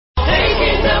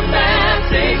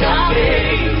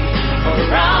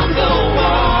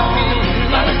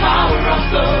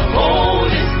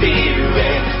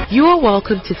are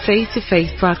welcome to Face to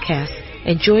Face broadcast.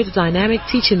 Enjoy the dynamic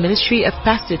teaching ministry of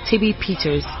Pastor T.B.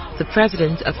 Peters, the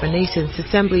president of Renaissance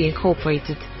Assembly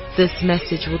Incorporated. This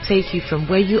message will take you from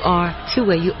where you are to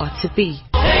where you ought to be.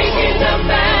 Taking the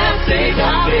message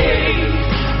of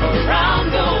faith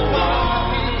around the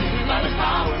world by the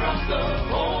power of the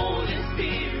Holy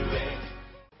Spirit.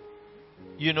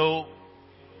 You know,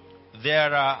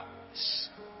 there are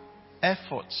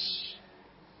efforts,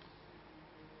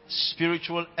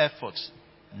 spiritual efforts,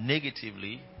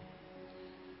 negatively,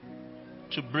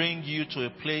 to bring you to a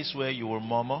place where you will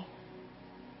murmur,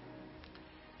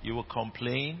 you will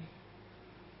complain,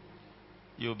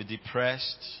 you will be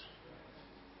depressed.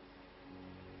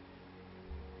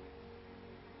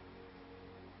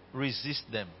 Resist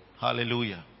them.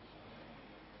 Hallelujah.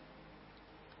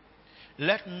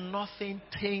 Let nothing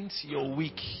taint your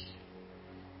week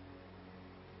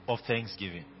of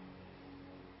thanksgiving.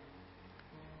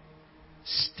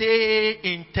 Stay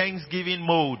in thanksgiving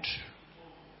mode.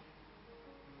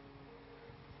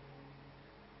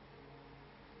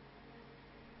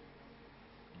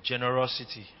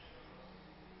 Generosity,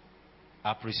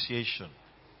 appreciation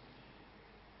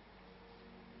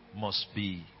must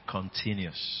be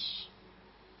continuous.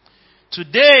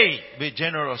 Today, be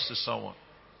generous to someone.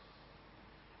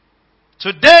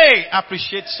 Today,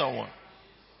 appreciate someone.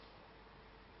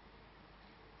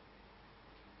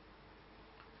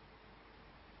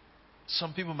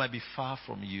 Some people might be far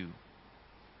from you,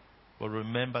 but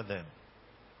remember them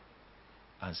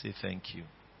and say thank you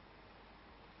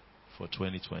for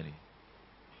 2020.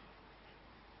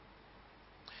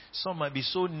 Some might be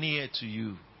so near to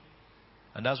you,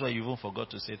 and that's why you even forgot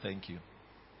to say thank you.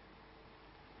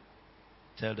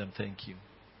 Tell them thank you.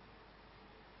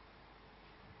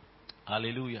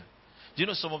 Hallelujah. Do you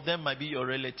know some of them might be your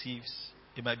relatives?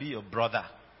 It might be your brother,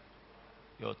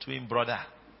 your twin brother,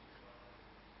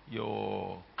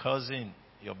 your cousin,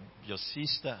 your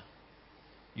sister.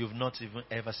 You've not even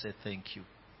ever said thank you.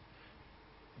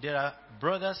 There are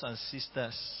brothers and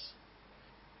sisters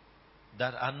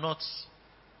that are not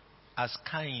as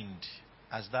kind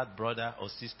as that brother or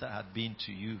sister had been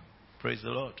to you. Praise the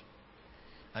Lord.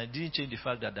 And it didn't change the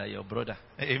fact that they're your brother.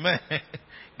 Amen.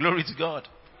 Glory to God.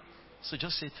 So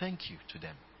just say thank you to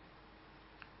them.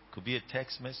 It could be a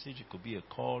text message. It could be a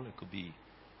call. It could be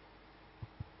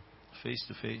face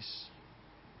to face.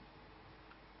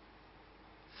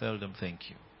 Tell them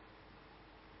thank you.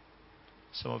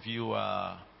 Some of you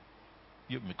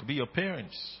it could be your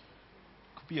parents.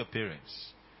 It could be your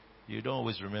parents. You don't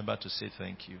always remember to say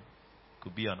thank you. It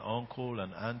could be an uncle,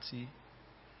 an auntie.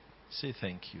 Say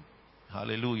thank you.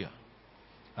 Hallelujah.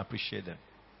 Appreciate them.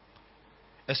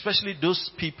 Especially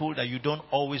those people that you don't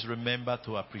always remember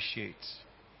to appreciate.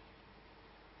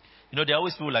 You know, there are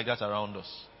always people like that around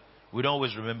us. We don't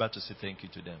always remember to say thank you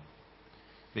to them.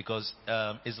 Because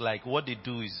it's like what they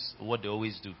do is what they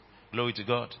always do. Glory to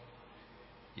God.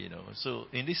 You know, so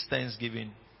in this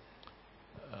Thanksgiving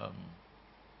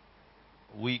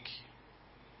week,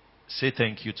 say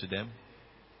thank you to them.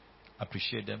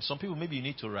 Appreciate them. Some people, maybe you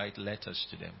need to write letters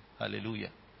to them.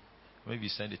 Hallelujah. Maybe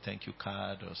send a thank you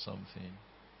card or something.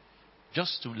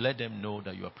 Just to let them know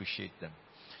that you appreciate them.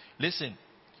 Listen,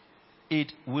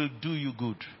 it will do you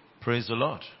good. Praise the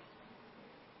Lord.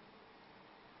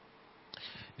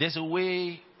 There's a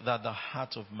way that the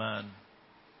heart of man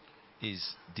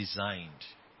is designed.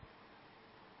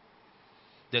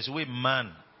 There's a way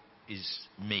man is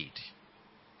made.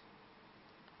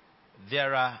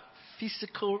 There are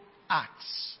physical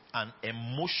acts and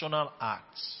emotional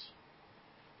acts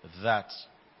that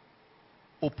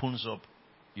opens up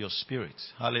your spirit.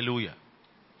 Hallelujah.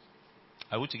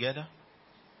 Are we together?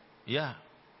 Yeah.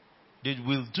 They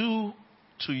will do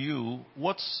to you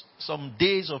what some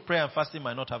days of prayer and fasting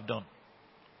might not have done.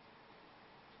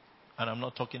 And I'm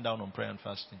not talking down on prayer and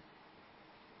fasting.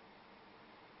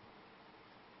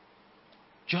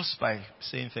 Just by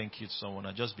saying thank you to someone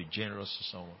and just be generous to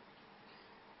someone.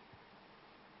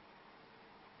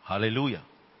 Hallelujah.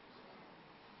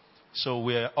 So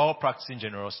we're all practicing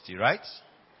generosity, right?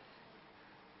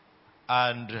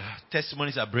 And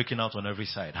testimonies are breaking out on every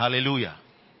side. Hallelujah.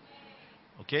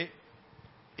 Okay?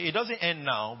 It doesn't end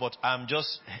now, but I'm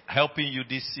just helping you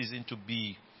this season to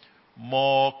be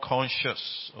more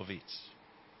conscious of it.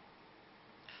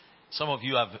 Some of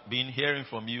you have been hearing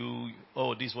from you,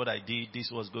 oh, this is what I did, this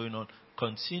is what's going on.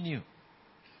 Continue.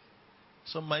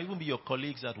 Some might even be your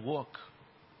colleagues at work.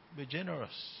 Be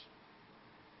generous.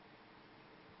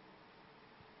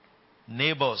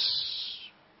 Neighbors,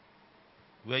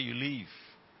 where you live.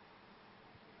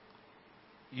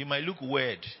 You might look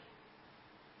weird.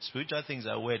 Spiritual things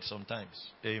are weird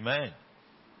sometimes. Amen.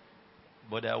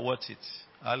 but they are worth it.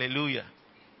 Hallelujah.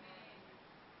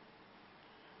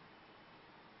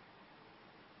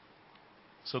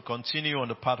 So continue on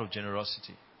the path of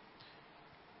generosity.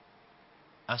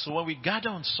 And so when we gather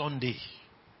on Sunday,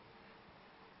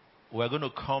 we're going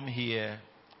to come here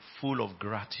full of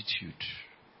gratitude.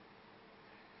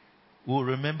 We'll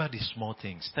remember the small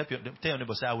things. Tell your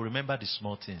neighbor, say, I will remember the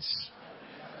small things.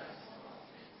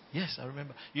 Yes, I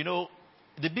remember. You know,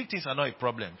 the big things are not a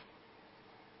problem,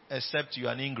 except you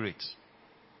are an ingrate.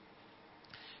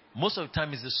 Most of the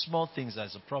time, it's the small things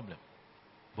that's a problem.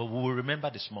 But we will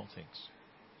remember the small things.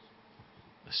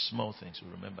 The small things,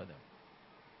 we'll remember them.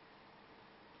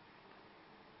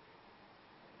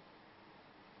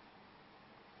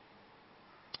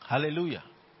 Hallelujah.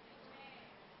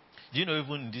 Do you know,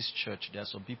 even in this church, there are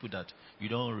some people that you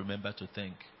don't remember to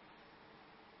thank.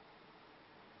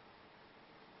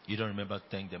 You don't remember to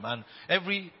thank them. And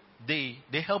every day,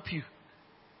 they help you.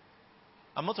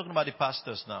 I'm not talking about the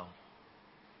pastors now.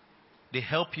 They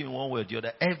help you in one way or the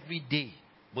other every day.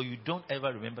 But you don't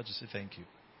ever remember to say thank you.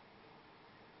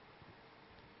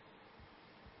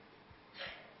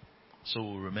 So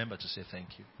we'll remember to say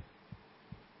thank you.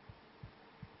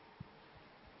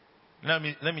 Let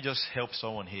me just help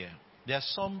someone here. There are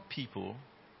some people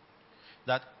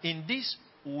that in this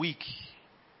week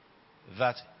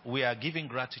that we are giving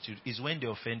gratitude is when they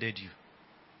offended you.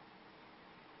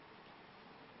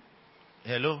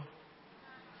 Hello?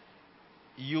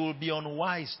 You will be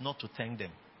unwise not to thank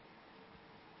them.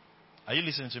 Are you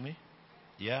listening to me?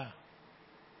 Yeah.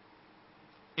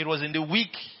 It was in the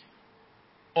week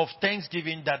of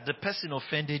Thanksgiving that the person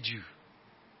offended you.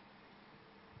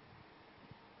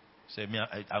 Say, me,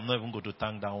 I'm not even going to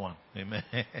thank that one. Amen.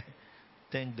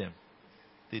 Thank them.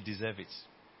 They deserve it.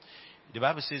 The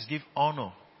Bible says, give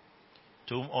honor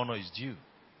to whom honor is due.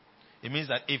 It means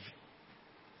that if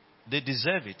they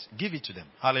deserve it, give it to them.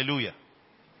 Hallelujah.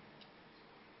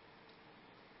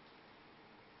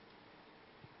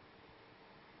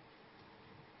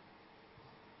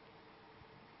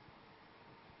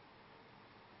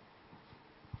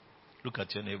 Look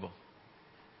at your neighbor.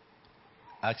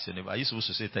 Ask your neighbor, are you supposed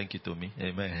to say thank you to me?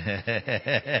 Amen.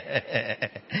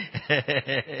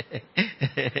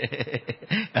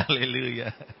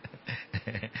 Hallelujah.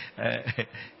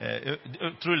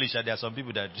 Truly, there are some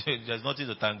people that there's nothing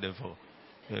to thank them for.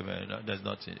 Amen. No, there's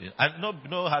nothing. And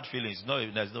no hard feelings. No,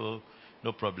 there's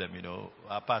no problem. You know,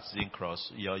 our paths didn't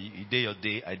cross. You day your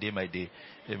day, I day my day.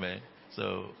 Amen.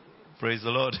 So, praise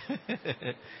the Lord.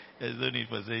 There's no need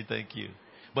for saying thank you.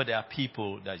 But there are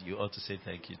people that you ought to say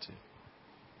thank you to.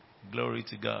 Glory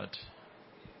to God.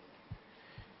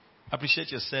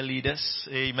 Appreciate your cell leaders.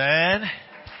 Amen.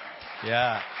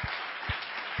 Yeah.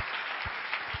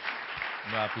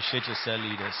 No, I appreciate your cell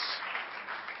leaders.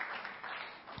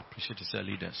 Appreciate your cell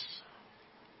leaders.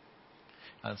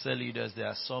 And cell leaders, there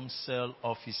are some cell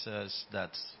officers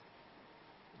that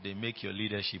they make your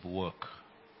leadership work.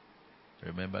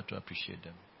 Remember to appreciate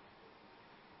them.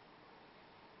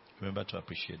 Remember to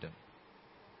appreciate them.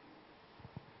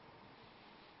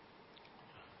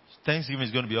 Thanksgiving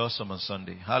is going to be awesome on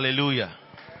Sunday. Hallelujah.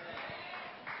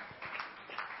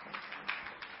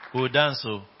 We'll dance,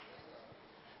 so.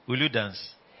 Will you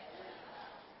dance?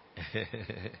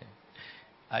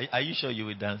 Are you sure you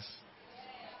will dance?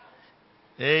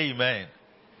 Amen.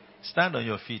 Stand on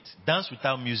your feet. Dance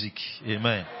without music.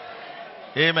 Amen.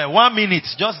 Amen. 1 minute.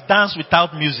 Just dance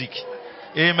without music.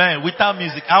 Amen. Without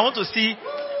music. I want to see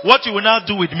what you will now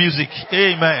do with music.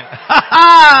 Amen.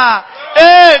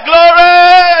 Hey,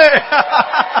 glory!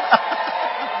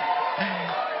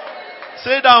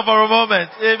 Sit down for a moment.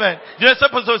 Amen. You're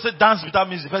supposed to say dance without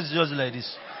music. First, just like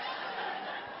this.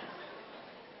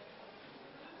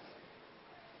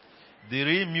 The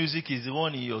real music is the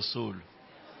one in your soul.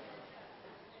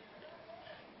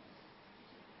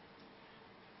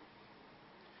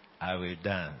 I will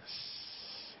dance.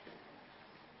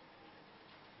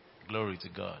 Glory to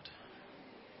God.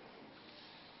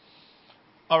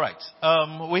 All right.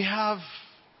 We have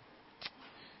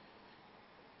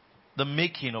the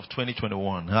making of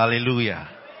 2021. Hallelujah.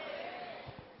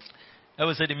 I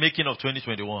would say the making of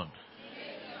 2021.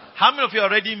 How many of you are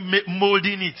already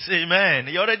molding it? Amen.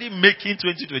 You're already making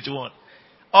 2021.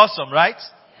 Awesome, right?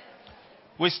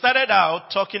 We started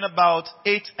out talking about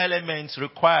 8 elements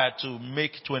required to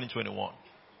make 2021.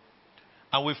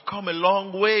 And we've come a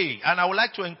long way. And I would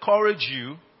like to encourage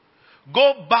you,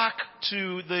 go back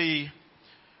to the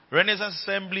Renaissance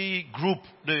Assembly group,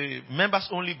 the members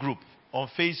only group on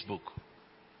Facebook,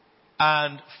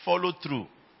 and follow through.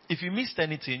 If you missed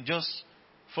anything, just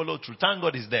follow through. Thank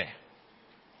God is there.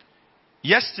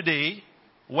 Yesterday,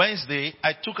 Wednesday,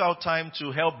 I took out time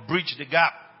to help bridge the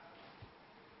gap.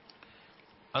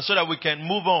 And so that we can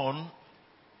move on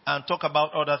and talk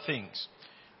about other things.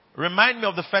 Remind me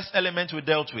of the first element we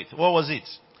dealt with. What was it?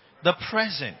 The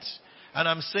present. And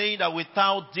I'm saying that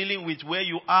without dealing with where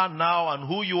you are now and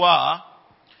who you are,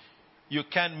 you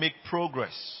can't make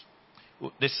progress.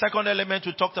 The second element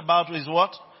we talked about is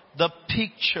what? The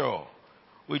picture.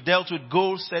 We dealt with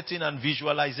goal setting and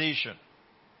visualization.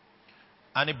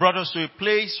 And it brought us to a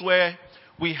place where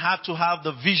we had to have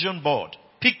the vision board.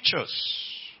 Pictures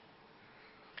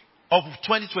of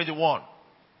 2021.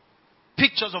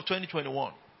 Pictures of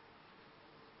 2021.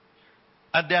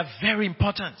 And they are very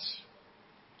important.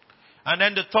 And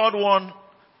then the third one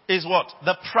is what?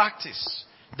 The practice.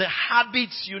 The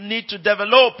habits you need to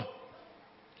develop.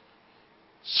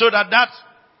 So that that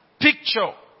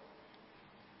picture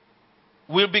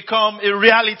will become a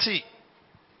reality.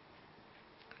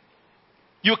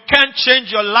 You can't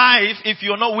change your life if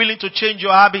you're not willing to change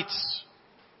your habits.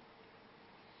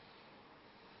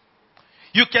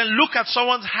 You can look at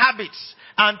someone's habits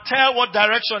and tell what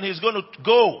direction he's going to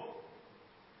go.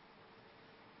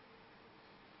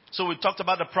 So we talked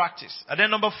about the practice. And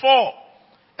then number 4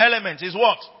 element is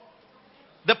what?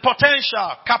 The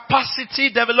potential, capacity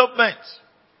development.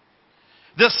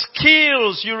 The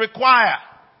skills you require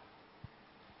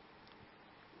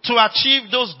to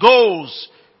achieve those goals,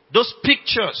 those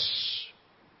pictures.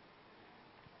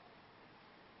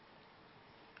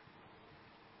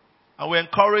 And we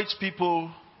encourage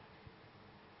people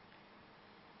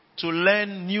to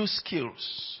learn new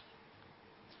skills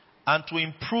and to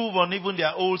improve on even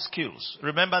their old skills.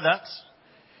 Remember that?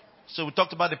 So we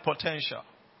talked about the potential.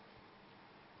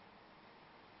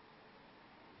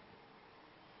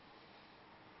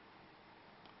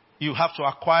 You have to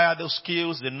acquire those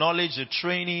skills, the knowledge, the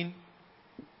training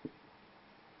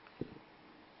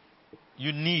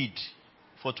you need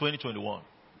for 2021.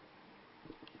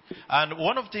 And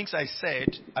one of the things I said,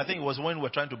 I think it was when we were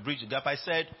trying to bridge the gap, I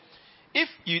said, if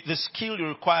the skill you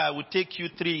require would take you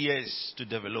 3 years to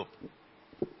develop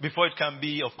before it can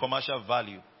be of commercial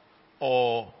value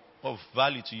or of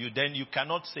value to you, then you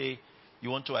cannot say you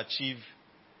want to achieve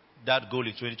that goal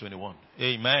in 2021.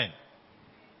 Amen.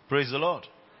 Praise the Lord.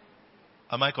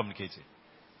 Am I communicating?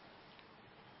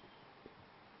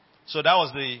 So that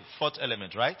was the 4th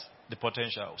element, right? The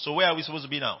potential. So where are we supposed to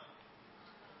be now?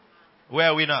 Where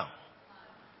are we now?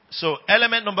 So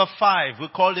element number 5, we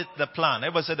called it the plan.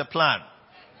 Everybody say the plan.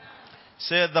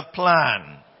 Say the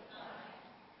plan.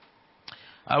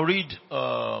 I'll read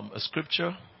a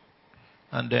scripture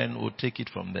and then we'll take it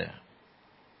from there.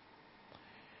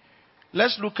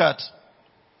 Let's look at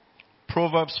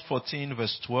Proverbs 14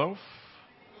 verse 12.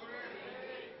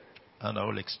 And I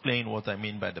will explain what I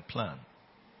mean by the plan.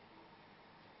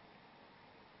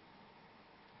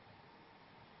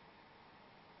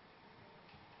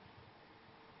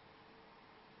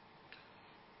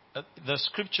 The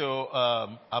scripture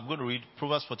I'm going to read,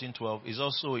 Proverbs 14:12, is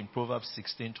also in Proverbs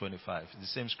 16:25. It's the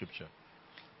same scripture.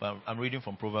 But I'm reading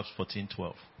from Proverbs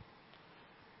 14:12.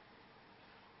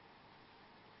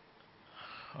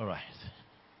 All right.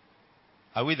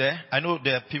 Are we there? I know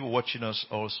there are people watching us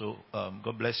also.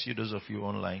 God bless you, those of you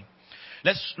online.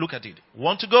 Let's look at it.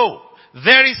 Want to go?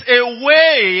 There is a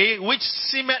way which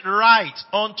seemeth right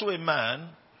unto a man,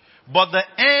 but the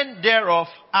end thereof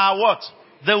are what?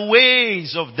 The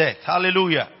ways of death.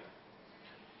 Hallelujah.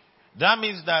 That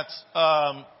means that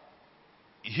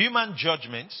human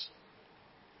judgments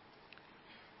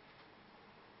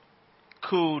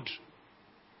could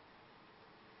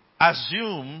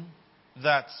assume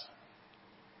that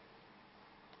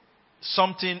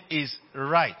something is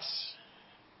right,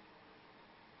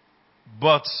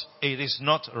 but it is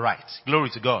not right.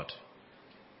 Glory to God.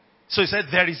 So he said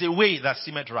there is a way that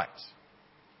seemeth right.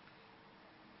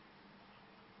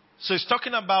 So he's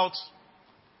talking about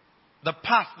the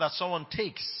path that someone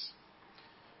takes.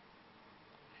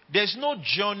 There's no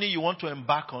journey you want to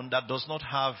embark on that does not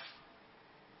have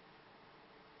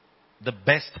the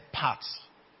best path.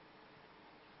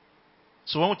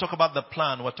 So when we talk about the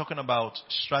plan, we're talking about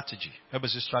strategy.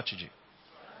 Everybody say strategy.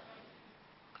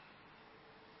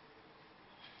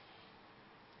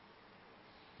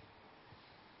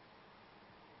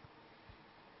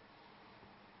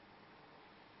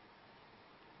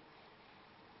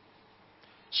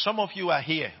 Some of you are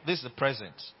here. This is the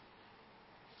present.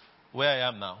 Where I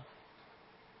am now.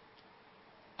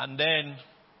 And then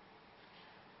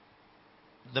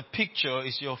the picture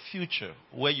is your future,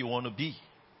 where you want to be.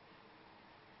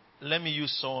 Let me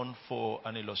use someone for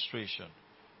an illustration.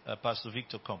 Pastor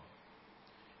Victor, come.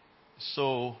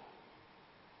 So,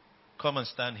 come and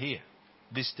stand here,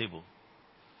 this table.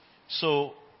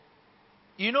 So,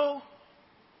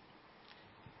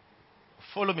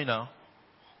 follow me now.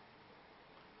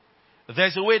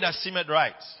 There's a way that seemeth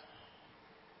right.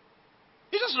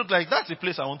 It just looks like that's the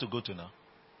place I want to go to now.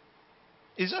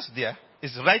 It's just there.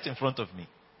 It's right in front of me.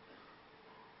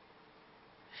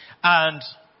 And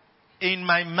in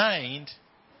my mind,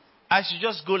 I should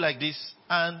just go like this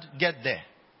and get there.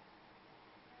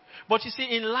 But you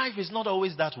see, in life, it's not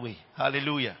always that way.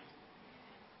 Hallelujah.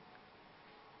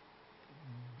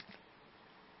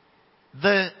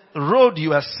 The road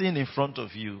you are seeing in front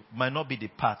of you might not be the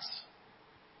path.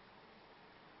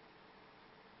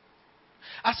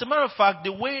 As a matter of fact,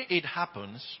 the way it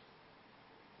happens,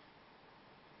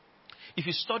 if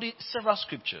you study several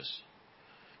scriptures,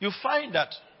 you find that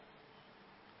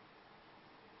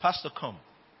Pastor come,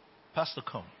 Pastor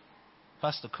come,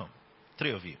 Pastor come.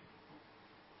 3 of you.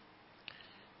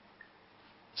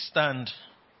 Stand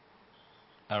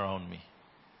around me.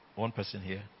 1 person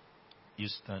here. You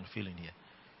stand feeling here.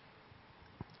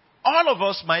 All of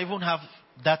us might even have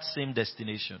that same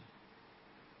destination.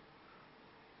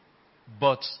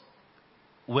 But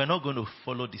we're not going to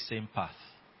follow the same path.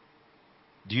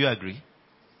 Do you agree?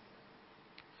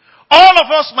 All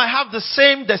of us might have the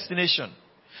same destination.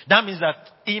 That means that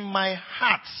in my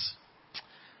heart,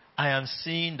 I am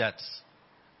seeing that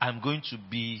I'm going to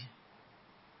be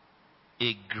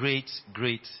a great,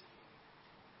 great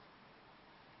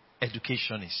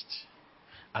educationist.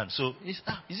 And so, is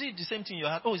it the same thing in your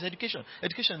heart? Oh, it's education.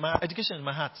 Education in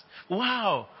my heart.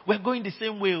 Wow, we're going the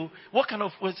same way. What kind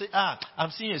of,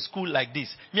 I'm seeing a school like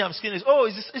this. Me, I'm seeing this. Oh,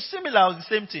 it's similar, it's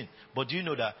the same thing. But do you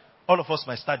know that all of us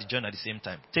might start the journey at the same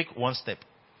time? Take one step.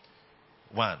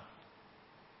 1.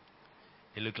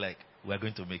 It looks like we're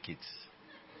going to make it.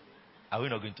 Are we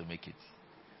not going to make it?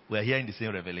 We're hearing the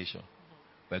same revelation.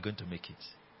 We're going to make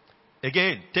it.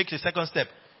 Again, take the second step.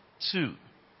 2.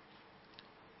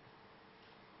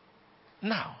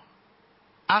 Now,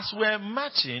 as we're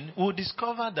marching, we'll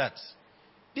discover that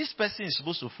this person is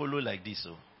supposed to follow like this,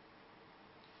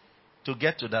 to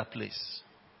get to that place.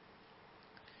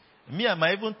 Me, I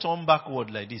might even turn backward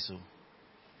like this.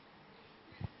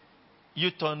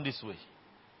 You turn this way.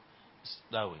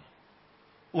 That way.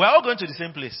 We're all going to the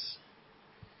same place.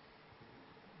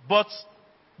 But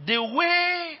the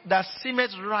way that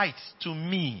seemeth right to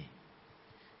me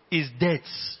is death.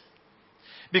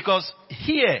 Because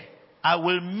here, I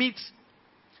will meet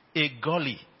a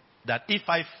gully that if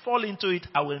I fall into it,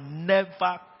 I will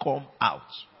never come out.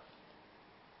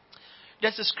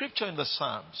 There's a scripture in the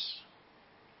Psalms.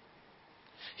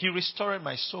 He restored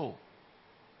my soul.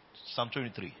 Psalm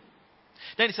 23.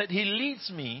 Then he said, he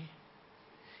leads me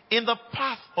in the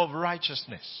path of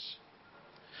righteousness.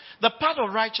 The path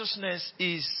of righteousness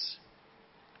is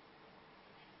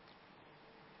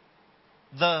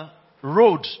the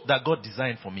road that God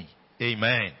designed for me.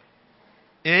 Amen.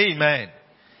 Amen.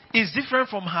 It's different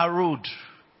from her road.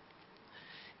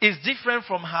 It's different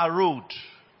from her road.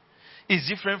 It's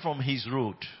different from his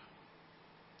road.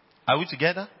 Are we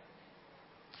together?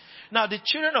 Now, the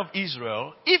children of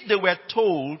Israel, if they were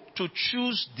told to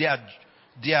choose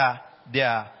their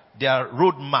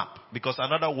road map, because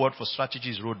another word for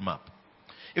strategy is road map.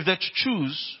 If they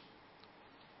choose,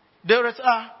 they would say,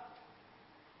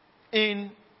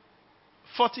 in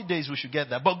 40 days we should get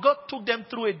there. But God took them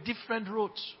through a different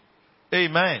road.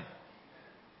 Amen.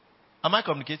 Am I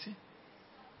communicating?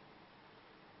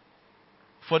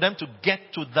 For them to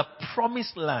get to the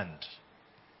promised land.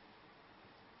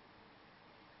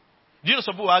 Do you know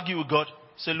some people argue with God?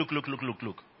 Say, look.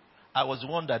 I was the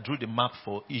one that drew the map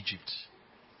for Egypt.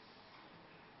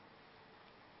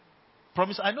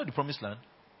 I know the promised land.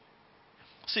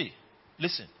 See,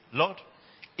 listen, Lord,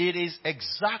 it is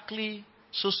exactly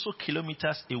so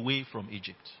kilometers away from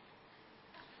Egypt.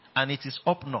 And it is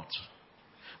up north.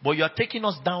 But you are taking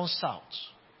us down south.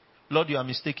 Lord, you are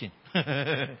mistaken.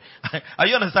 Are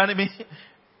you understanding me?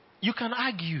 You can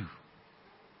argue.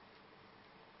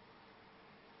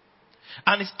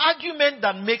 And it's argument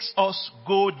that makes us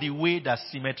go the way that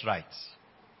seemeth right.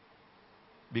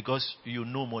 Because you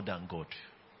know more than God.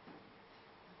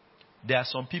 There are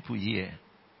some people here,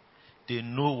 they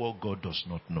know what God does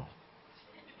not know.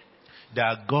 They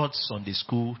are God's Sunday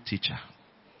school teacher.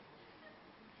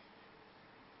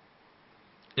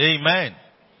 Amen.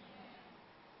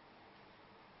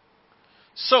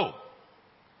 So,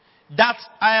 that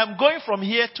I am going from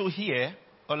here to here,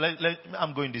 or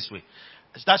I'm going this way.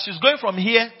 That she's going from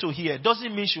here to here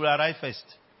doesn't mean she will arrive first.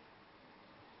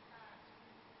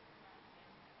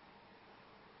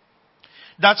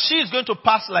 That she is going to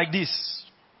pass like this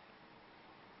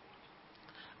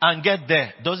and get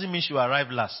there doesn't mean she will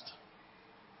arrive last.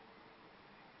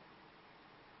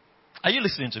 Are you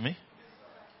listening to me?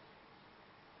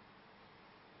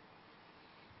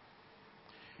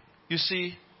 You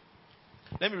see,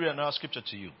 let me read another scripture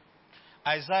to you.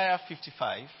 Isaiah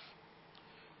 55.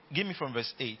 Give me from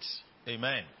verse 8.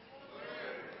 Amen.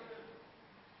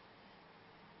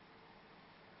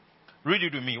 Read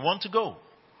it with me. Want to go?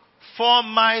 For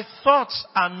my thoughts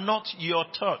are not your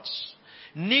thoughts,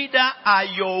 neither are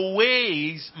your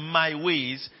ways my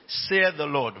ways, saith the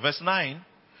Lord. Verse 9.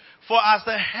 For as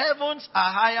the heavens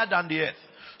are higher than the earth,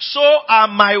 so are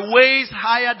my ways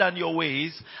higher than your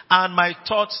ways, and my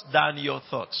thoughts than your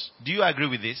thoughts. Do you agree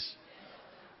with this?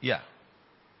 Yeah.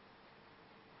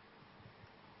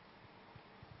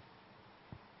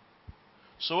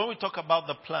 So when we talk about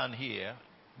the plan here,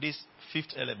 this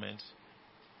fifth element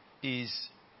is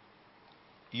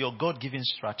your God-given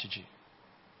strategy.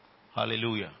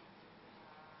 Hallelujah.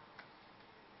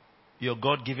 Your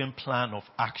God-given plan of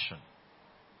action.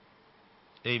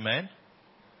 Amen.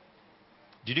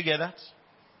 Did you get that?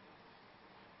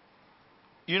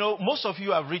 You know, most of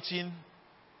you have written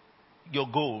your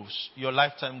goals, your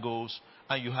lifetime goals,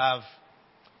 and you have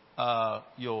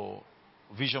your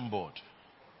vision board.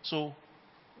 So,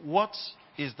 what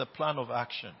is the plan of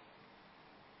action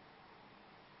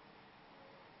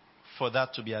for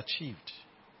that to be achieved?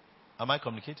 Am I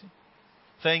communicating?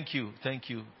 Thank you. Thank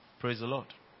you. Praise the Lord.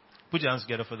 Put your hands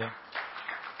together for them.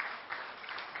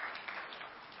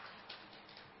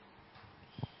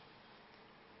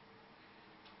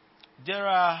 There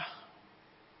are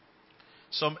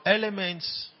some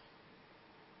elements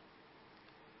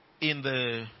in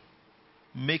the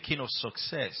making of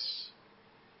success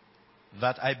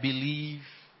that I believe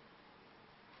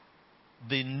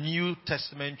the New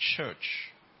Testament church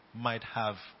might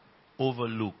have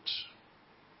overlooked.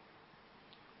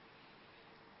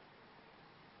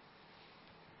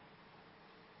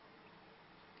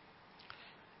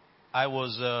 I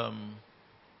was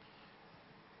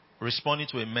responding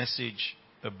to a message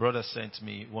a brother sent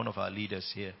me, one of our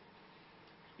leaders here,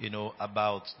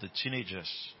 about the teenagers.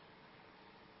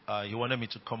 He wanted me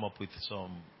to come up with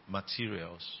some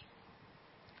materials.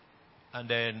 And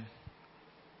then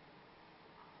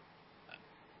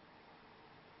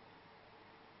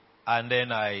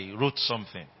I wrote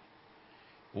something.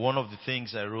 One of the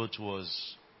things I wrote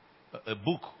was a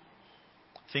book,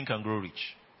 Think and Grow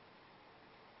Rich.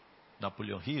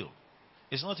 Napoleon Hill.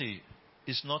 It's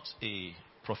not a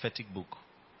prophetic book.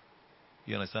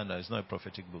 You understand that? It's not a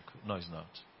prophetic book. No, it's not.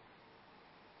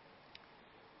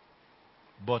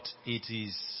 But it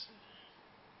is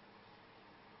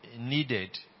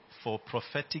needed for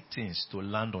prophetic things to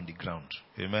land on the ground.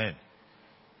 Amen.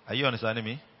 Are you understanding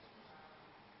me?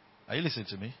 Are you listening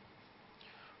to me?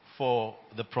 For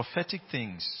the prophetic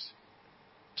things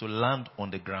to land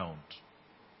on the ground,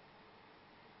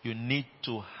 you need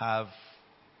to have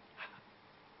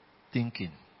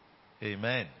thinking.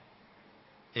 Amen.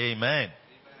 Amen.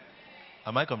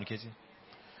 Am I communicating?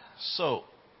 So,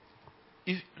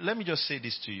 let me just say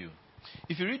this to you.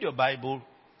 If you read your Bible,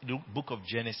 the book of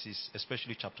Genesis,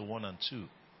 especially chapter 1 and 2,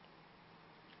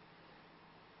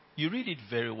 you read it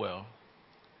very well.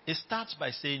 It starts by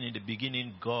saying in the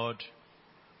beginning, God,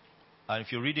 and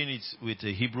if you're reading it with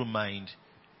a Hebrew mind,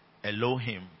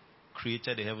 Elohim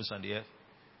created the heavens and the earth.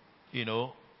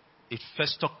 It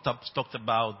first talked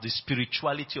about the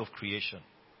spirituality of creation.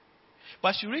 But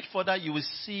as you read further, you will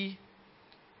see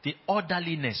the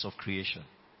orderliness of creation.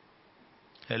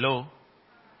 Hello?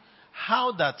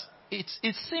 How that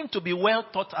it seemed to be well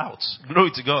thought out.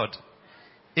 Glory to God.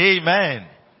 Amen.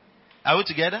 Are we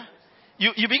together?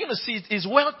 You begin to see it is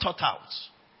well thought out.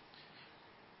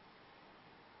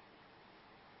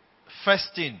 First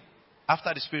thing,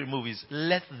 after the Spirit moves, is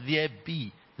let there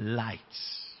be light.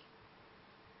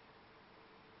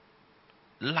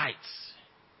 Light.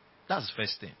 That's the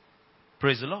first thing.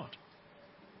 Praise the Lord.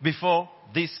 Before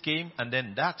this came, and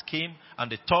then that came,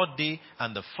 and the third day,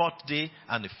 and the fourth day,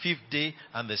 and the fifth day,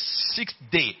 and the sixth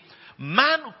day.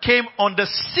 Man came on the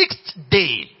sixth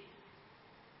day.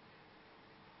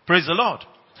 Praise the Lord.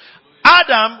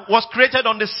 Adam was created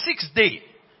on the sixth day.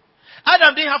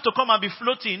 Adam didn't have to come and be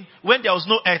floating when there was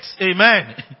no earth.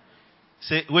 Amen.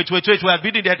 Say, wait, we are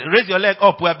building the earth. Raise your leg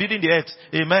up, we are building the earth.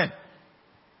 Amen.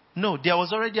 No, there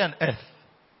was already an earth.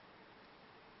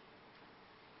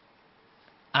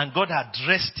 And God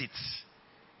addressed it.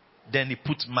 Then He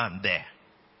put man there.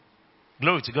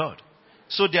 Glory to God.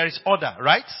 So there is order,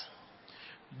 right?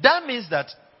 That means that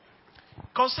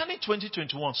concerning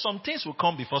 2021, some things will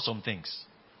come before some things.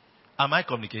 Am I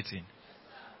communicating?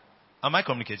 Am I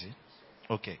communicating?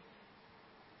 Okay.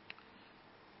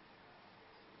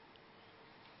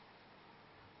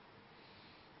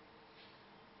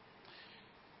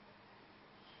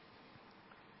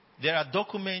 There are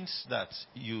documents that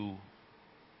you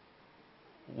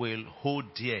will hold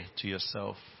dear to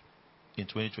yourself in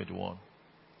 2021.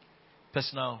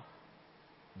 Personal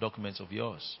documents of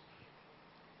yours.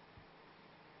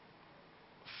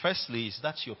 Firstly, is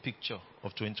that your picture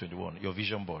of 2021, your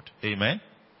vision board. Amen.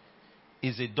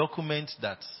 Is a document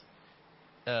that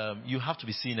you have to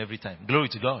be seen every time. Glory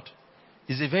to God.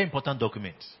 It's a very important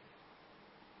document.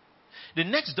 The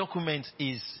next document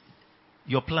is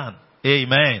your plan.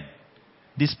 Amen.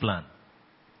 This plan.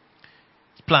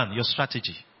 Plan, your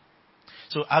strategy.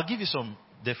 So I'll give you some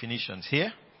definitions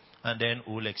here and then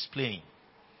we'll explain.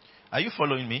 Are you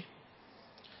following me?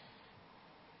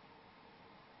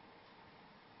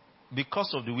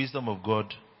 Because of the wisdom of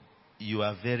God, you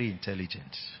are very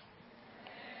intelligent.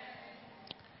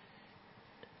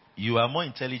 You are more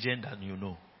intelligent than you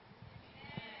know.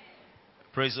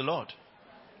 Praise the Lord.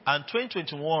 And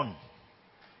 2021,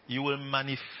 you will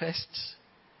manifest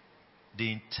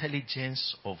the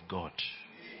intelligence of God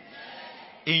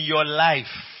in your life.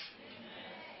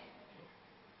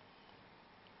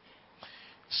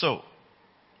 So,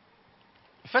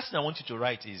 first thing I want you to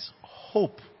write is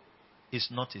hope is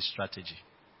not a strategy.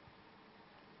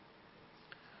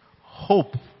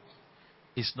 Hope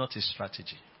is not a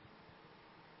strategy.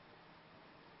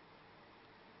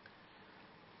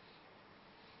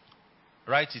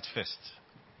 Write it first.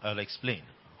 I'll explain.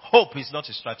 Hope is not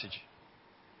a strategy.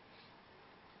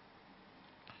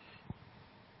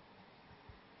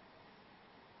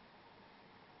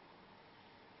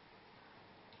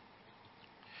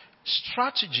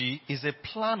 Strategy is a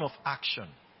plan of action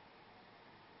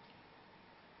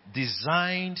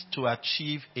designed to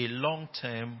achieve a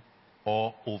long-term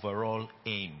or overall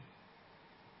aim.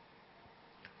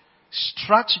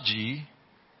 Strategy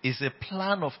is a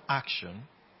plan of action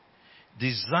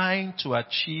designed to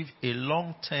achieve a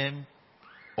long-term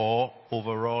or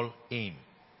overall aim.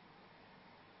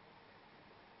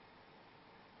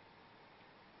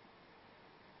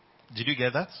 Did you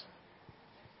get that?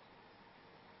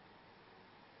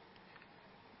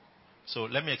 So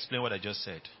let me explain what I just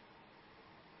said.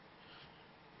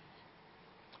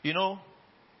 You know,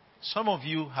 some of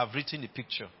you have written a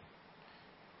picture.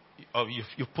 Or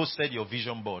you've posted your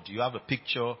vision board. You have a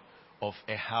picture of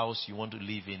a house you want to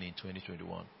live in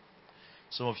 2021.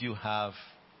 Some of you have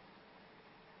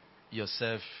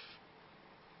yourself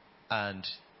and,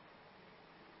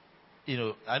 you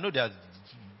know, I know there's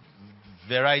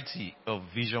variety of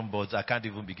vision boards I can't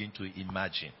even begin to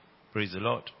imagine. Praise the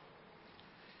Lord.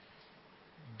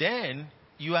 Then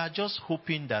you are just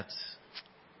hoping that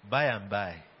by and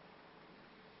by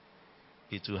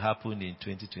it will happen in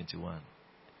 2021.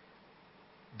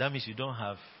 That means you don't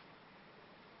have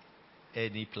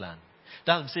any plan.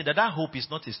 That means that hope is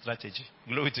not a strategy.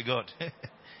 Glory to God.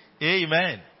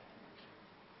 Amen.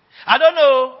 I don't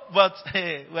know, but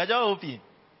we're just hoping.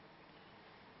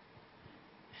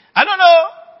 I don't know,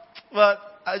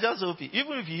 but I just hoping.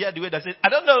 Even if you hear the way that says, I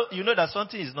don't know, you know that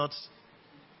something is not.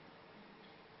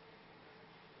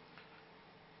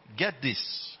 Get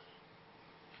this.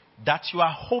 That you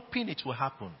are hoping it will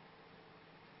happen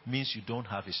means you don't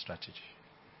have a strategy.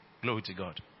 Glory to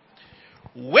God.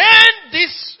 When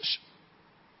this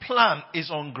plan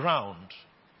is on ground,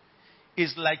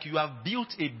 it's like you have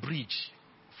built a bridge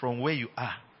from where you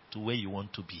are to where you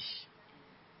want to be.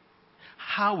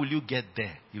 How will you get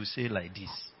there? You say like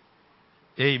this.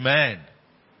 Amen.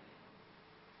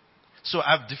 So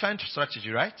I've defined strategy,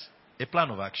 right? A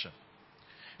plan of action.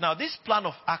 Now this plan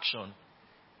of action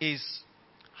is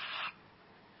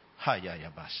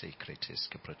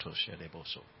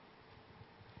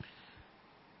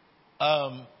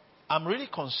I'm really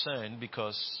concerned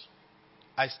because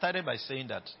I started by saying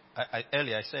that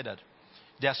earlier I said that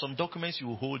there are some documents you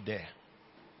will hold there.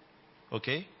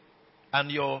 Okay?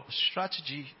 And your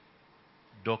strategy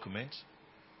document,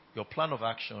 your plan of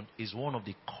action is one of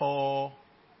the core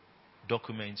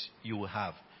documents you will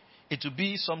have. It will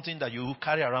be something that you will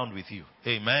carry around with you.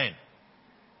 Amen.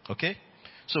 Okay?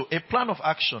 So a plan of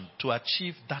action to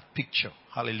achieve that picture.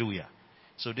 Hallelujah.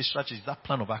 So this strategy is that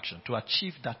plan of action to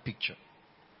achieve that picture.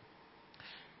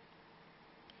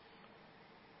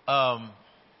 The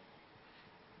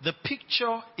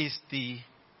picture is the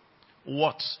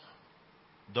what.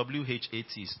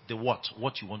 W-H-A-T is the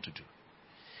what you want to do.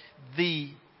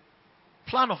 The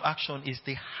plan of action is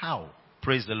the how.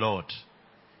 Praise the Lord.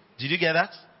 Did you get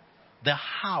that? The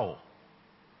how.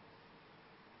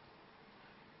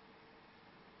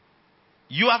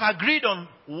 You have agreed on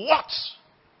what.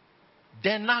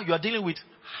 Then now you are dealing with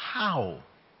how.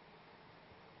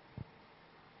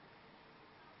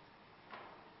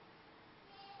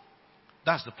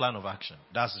 That's the plan of action.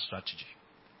 That's the strategy.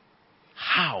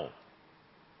 How?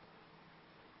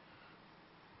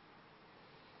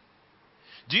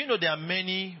 Do you know there are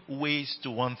many ways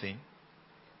to one thing?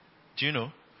 Do you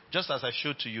know? Just as I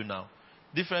showed to you now.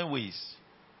 Different ways.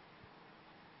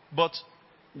 But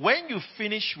when you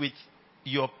finish with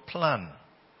your plan,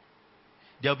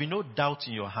 there will be no doubt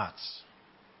in your hearts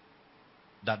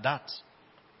that that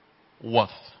worth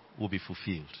will be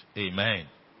fulfilled. Amen.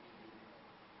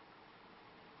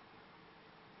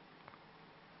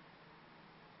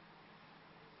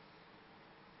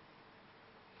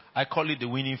 I call it the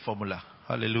winning formula.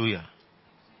 Hallelujah.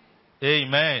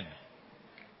 Amen.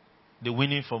 The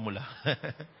winning formula.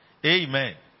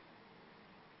 Amen.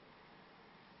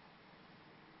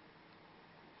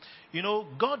 You know,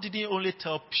 God didn't only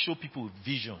show people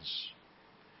visions.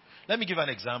 Let me give an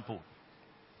example.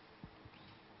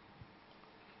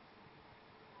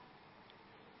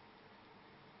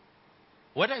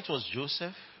 Whether it was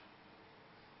Joseph,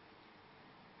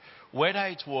 whether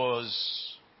it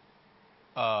was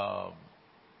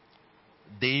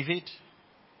David,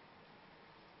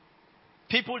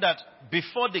 people that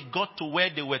before they got to where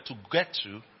they were to get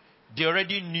to, they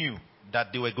already knew that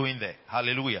they were going there.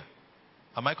 Hallelujah.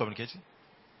 Am I communicating?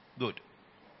 Good.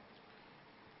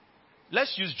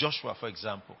 Let's use Joshua for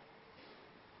example.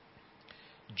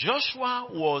 Joshua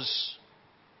was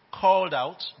called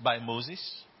out by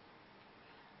Moses.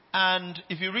 And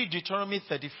if you read Deuteronomy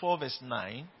 34 verse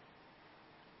 9,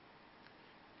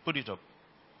 put it up.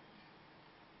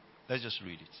 Let's just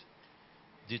read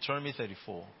it. Deuteronomy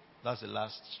 34. That's the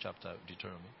last chapter of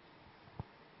Deuteronomy.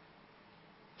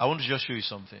 I want to just show you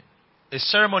something. A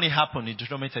ceremony happened in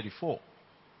Deuteronomy 34.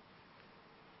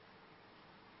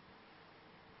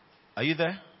 Are you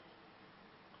there?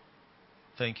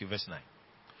 Thank you. Verse 9.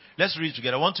 Let's read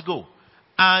together. I want to go.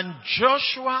 And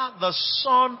Joshua the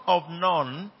son of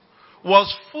Nun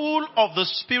was full of the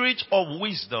spirit of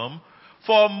wisdom,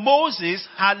 for Moses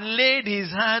had laid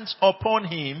his hands upon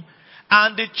him,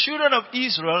 and the children of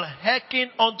Israel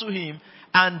hearkened unto him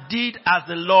and did as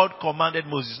the Lord commanded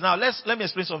Moses. Now let me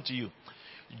explain something to you.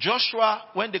 Joshua,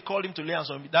 when they called him to lay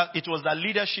hands on him, that it was that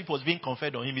leadership was being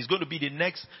conferred on him. He's going to be the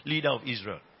next leader of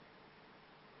Israel.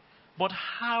 But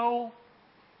how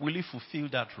will he fulfill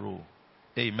that role?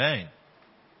 Amen.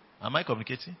 Am I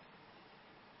communicating?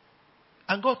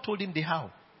 And God told him the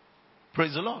how.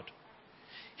 Praise the Lord.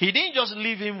 He didn't just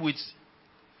leave him with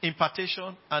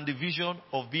impartation and the vision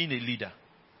of being a leader.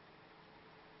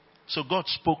 So God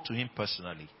spoke to him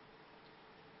personally.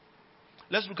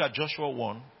 Let's look at Joshua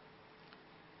 1.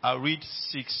 I'll read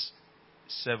 6,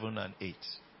 7, and 8.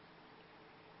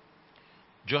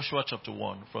 Joshua chapter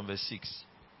 1 from verse 6.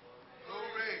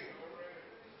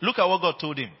 Look at what God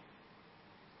told him.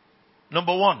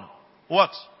 Number 1, what?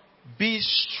 Be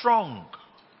strong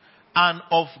and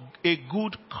of a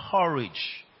good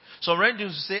courage. So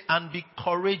renderings say, and be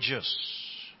courageous.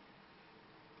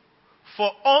 For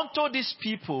unto these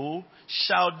people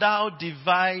shalt thou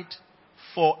divide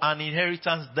for an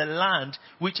inheritance the land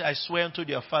which I swear unto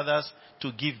their fathers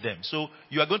to give them. So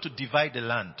you are going to divide the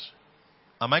land.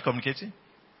 Am I communicating?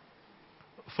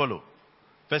 Follow.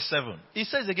 Verse 7. It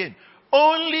says again,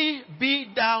 only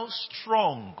be thou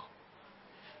strong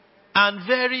and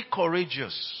very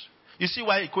courageous. You see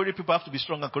why Ikori people have to be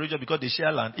strong and courageous? Because they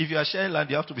share land. If you are sharing land,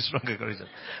 you have to be strong and courageous.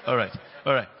 Alright.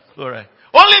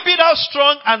 Only be thou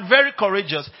strong and very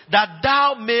courageous, that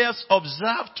thou mayest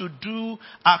observe to do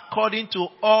according to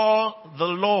all the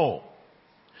law,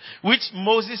 which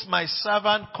Moses my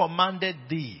servant commanded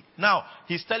thee. Now,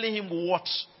 he's telling him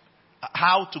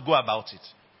how to go about it.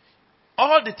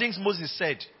 All the things Moses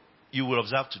said, you will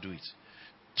observe to do it.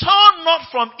 Turn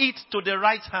not from it to the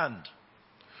right hand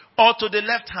or to the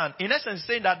left hand. In essence,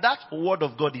 saying that word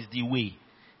of God is the way.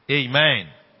 Amen.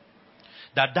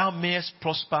 That thou mayest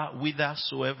prosper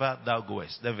whithersoever thou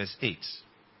goest. Then verse 8.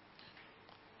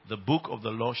 The book of the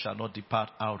law shall not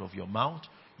depart out of your mouth.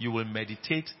 You will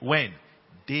meditate when?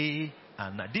 Day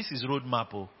and night. This is roadmap.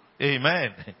 Oh.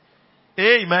 Amen.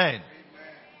 Amen.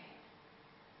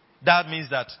 That means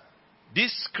that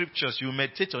these scriptures, you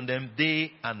meditate on them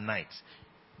day and night.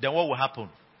 Then what will happen?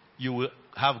 You will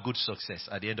have good success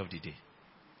at the end of the day.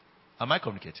 Am I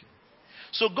communicating?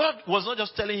 So God was not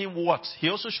just telling him what. He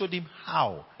also showed him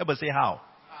how. Everybody say how.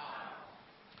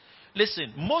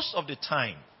 Listen, most of the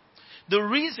time, the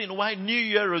reason why New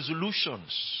Year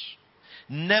resolutions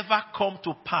never come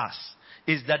to pass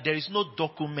is that there is no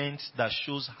document that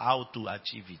shows how to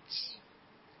achieve it.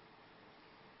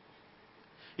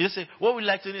 You say, what would you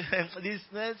like to do this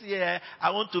next year?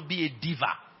 I want to be a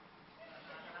diva.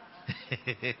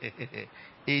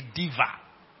 A diva.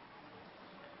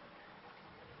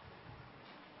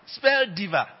 Spell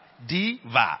diva.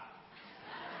 Diva.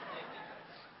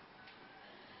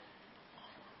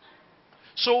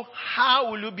 So how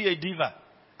will you be a diva?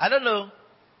 I don't know.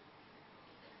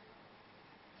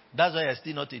 That's why you're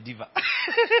still not a diva.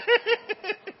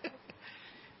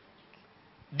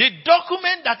 The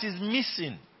document that is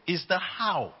missing is the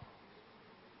how.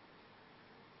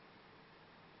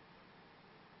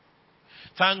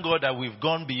 Thank God that we've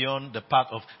gone beyond the part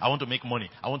of, I want to make money.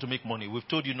 I want to make money. We've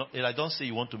told you, not, I don't say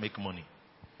you want to make money.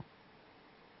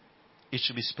 It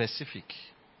should be specific.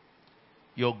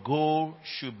 Your goal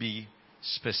should be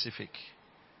specific,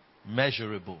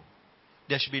 measurable.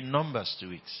 There should be numbers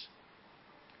to it.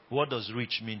 What does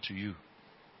rich mean to you?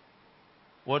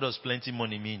 What does plenty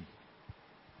money mean?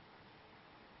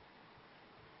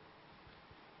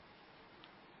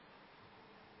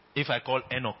 If I call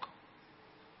Enoch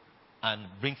and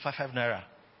bring 5 naira,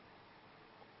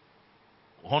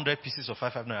 100 pieces of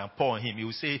 5 naira and pour on him, he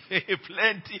will say, hey,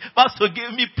 plenty. Pastor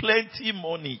gave me plenty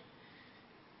money.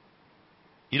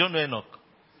 You don't know Enoch?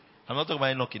 I'm not talking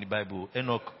about Enoch in the Bible.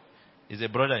 Enoch is a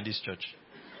brother in this church.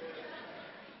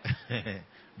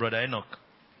 Brother Enoch.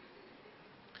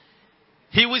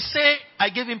 He will say, I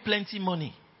gave him plenty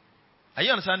money. Are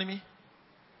you understanding me?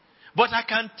 But I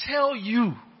can tell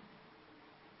you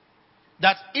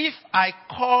that if I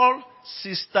call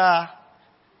Sister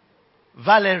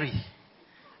Valerie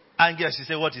and guess she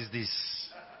say, what is this?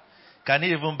 Can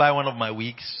he even buy one of my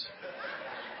wigs?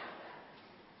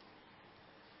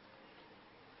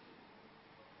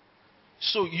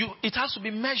 So it has to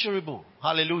be measurable.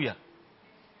 Hallelujah.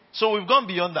 So we've gone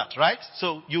beyond that, right?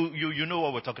 So you know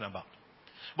what we're talking about.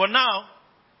 But now,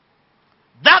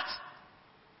 that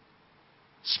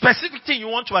specific thing you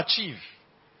want to achieve,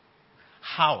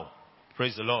 how?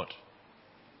 Praise the Lord.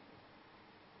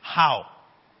 How?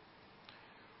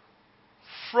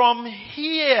 From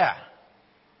here.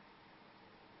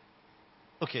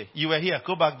 Okay, you were here.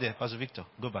 Go back there, Pastor Victor.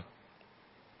 Go back.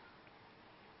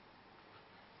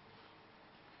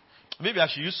 Maybe I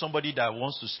should use somebody that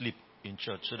wants to sleep in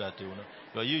church so that they will know.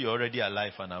 But you're already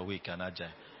alive and awake and agile.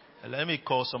 Let me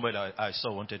call somebody that I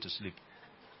saw wanted to sleep.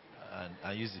 And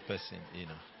I use the person,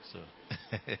 So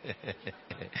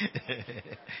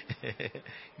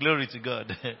glory to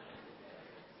God.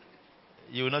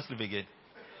 You will not sleep again.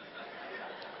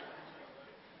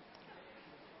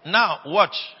 Now,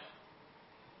 watch.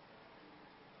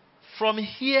 From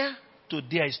here to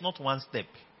there is not one step.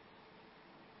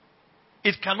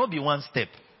 It cannot be one step.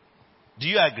 Do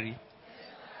you agree?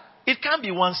 It can't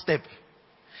be one step.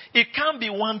 It can't be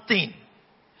one thing.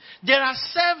 There are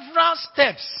several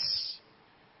steps.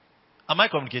 Am I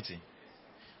communicating?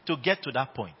 To get to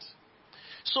that point.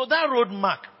 So that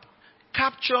roadmap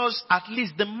captures at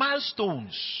least the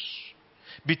milestones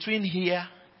between here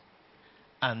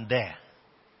and there.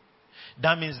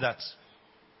 That means that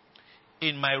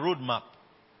in my roadmap,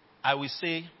 I will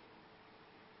say,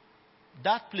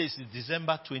 that place is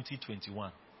December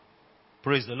 2021.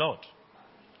 Praise the Lord.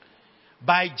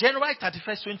 By January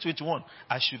 31st, 2021,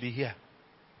 I should be here.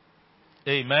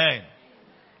 Amen.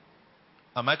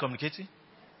 Am I communicating?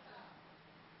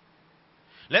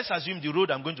 Let's assume the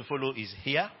road I'm going to follow is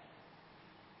here.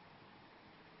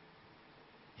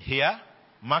 Here.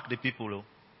 Mark the people.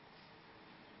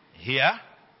 Here.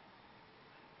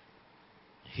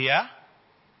 Here.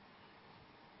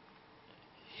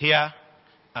 Here.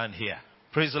 And here.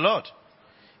 Praise the Lord.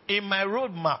 In my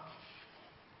roadmap,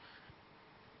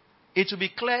 it will be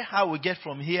clear how we get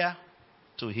from here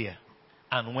to here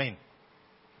and when.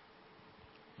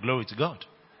 Glory to God.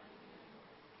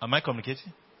 Am I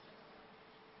communicating?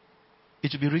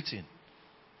 It will be written.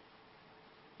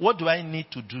 What do I need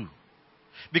to do?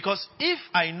 Because if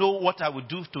I know what I will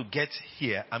do to get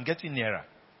here, I'm getting nearer.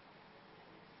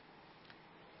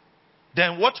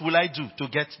 Then what will I do to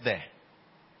get there?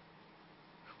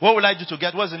 What will I do to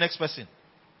get? What's the next person?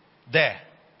 There.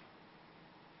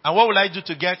 And what will I do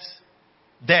to get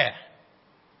there?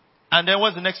 And then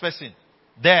what's the next person?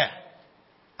 There.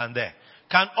 And there.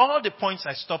 Can all the points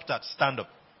I stopped at stand up?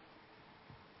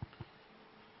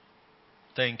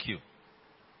 Thank you.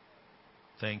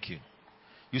 Thank you.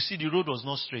 You see, the road was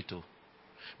not straight, though.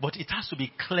 But it has to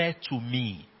be clear to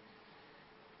me.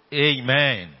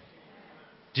 Amen.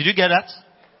 Did you get that?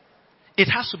 It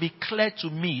has to be clear to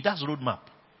me. That's roadmap.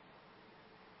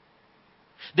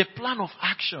 The plan of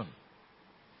action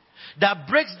that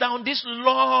breaks down this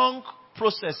long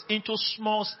process into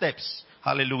small steps.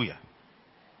 Hallelujah.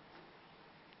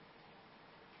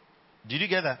 Did you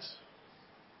get that?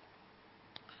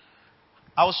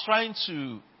 I was trying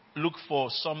to look for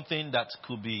something that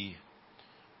could be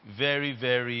very,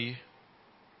 very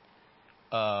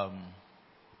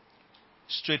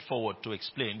straightforward to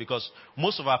explain because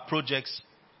most of our projects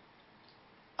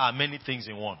are many things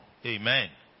in one. Amen.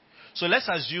 So let's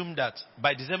assume that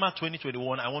by December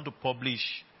 2021, I want to publish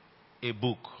a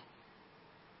book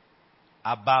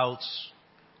about,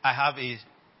 I have a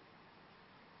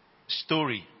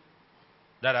story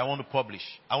that I want to publish.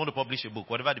 I want to publish a book,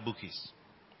 whatever the book is.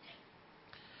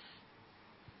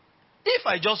 If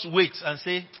I just wait and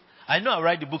say, I know I'll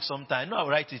write the book sometime, I know I'll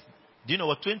write it. Do you know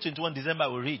what 2021 December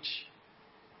will reach?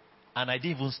 And I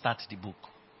didn't even start the book.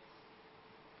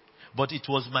 But it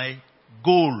was my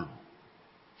goal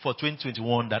for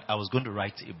 2021 that I was going to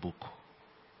write a book.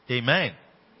 Amen.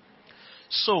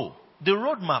 So, the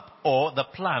roadmap or the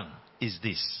plan is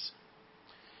this.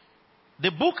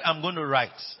 The book I'm going to write,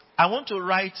 I want to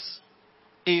write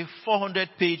a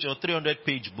 400-page or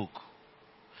 300-page book.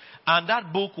 And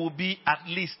that book will be at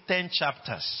least 10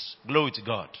 chapters. Glory to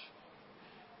God.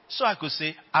 So I could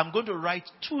say, I'm going to write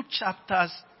 2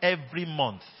 chapters every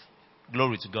month.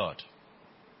 Glory to God.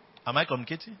 Am I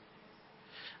communicating?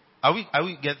 Are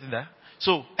we getting there?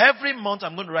 So every month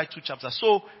I'm going to write 2 chapters.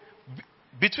 So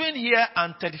between here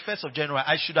and 31st of January,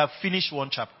 I should have finished 2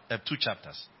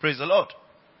 chapters. Praise the Lord.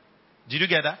 Did you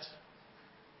get that?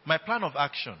 My plan of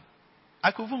action.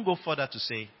 I could even go further to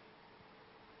say,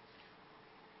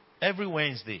 every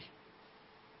Wednesday,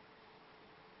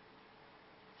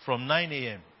 from 9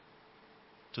 a.m.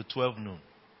 to 12 noon,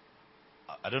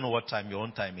 I don't know what time your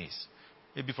own time is.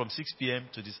 Maybe from 6 p.m.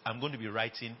 to this, I'm going to be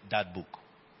writing that book.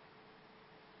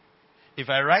 If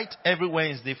I write every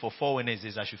Wednesday for 4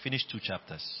 Wednesdays, I should finish 2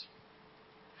 chapters.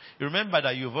 You remember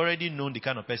that you've already known the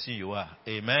kind of person you are.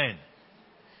 Amen.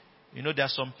 You know, there are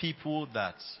some people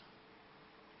that,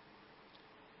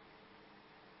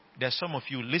 there are some of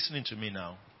you listening to me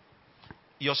now.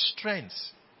 Your strength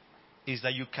is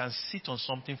that you can sit on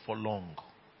something for long.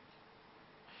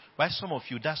 By some of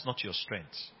you, that's not your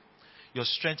strength. Your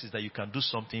strength is that you can do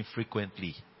something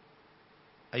frequently.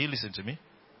 Are you listening to me?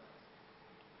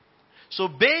 So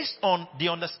based on the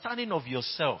understanding of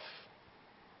yourself,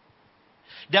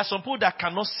 there are some people that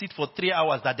cannot sit for 3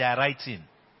 hours that they are writing.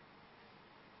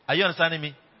 Are you understanding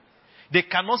me? They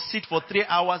cannot sit for 3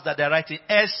 hours that they are writing,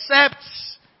 except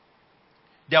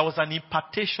there was an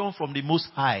impartation from the Most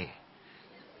High.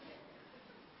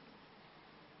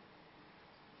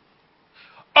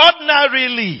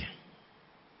 Ordinarily.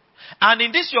 And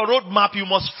in this your roadmap, you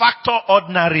must factor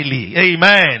ordinarily.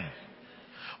 Amen.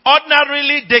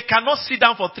 Ordinarily, they cannot sit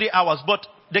down for 3 hours, but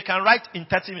they can write in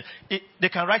 30 minutes. They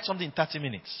can write something in 30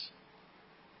 minutes.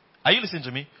 Are you listening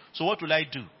to me? So what will I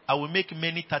do? I will make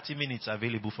many 30 minutes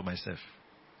available for myself.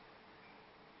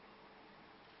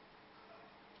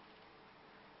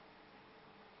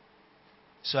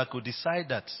 So I could decide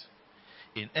that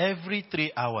in every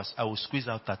 3 hours, I will squeeze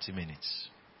out 30 minutes.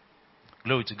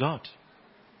 Glory to God.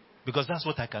 Because that's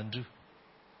what I can do.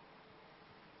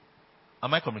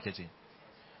 Am I communicating?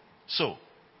 So,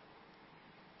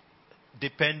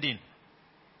 depending.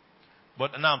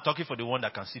 But now I'm talking for the one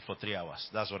that can sit for 3 hours.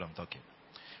 That's what I'm talking.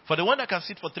 For the one that can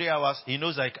sit for 3 hours, he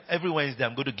knows like every Wednesday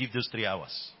I'm going to give those 3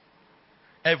 hours.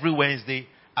 Every Wednesday,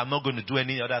 I'm not going to do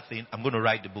any other thing. I'm going to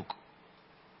write the book.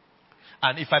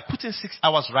 And if I put in 6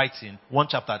 hours writing, 1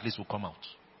 chapter at least will come out.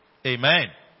 Amen.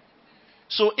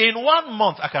 So in 1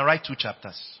 month, I can write 2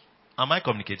 chapters. Am I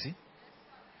communicating?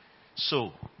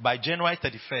 So by January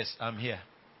 31st, I'm here.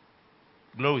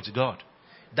 Glory to God.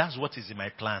 That's what is in my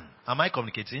plan. Am I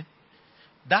communicating?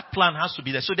 That plan has to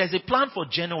be there. So there's a plan for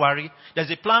January. There's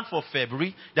a plan for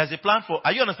February. There's a plan for...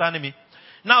 Are you understanding me?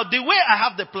 Now, the way I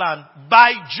have the plan,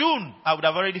 by June, I would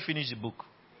have already finished the book.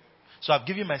 So I've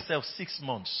given myself 6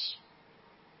 months.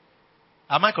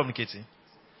 Am I communicating?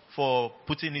 For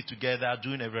putting it together,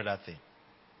 doing every other thing.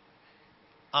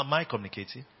 Am I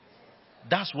communicating?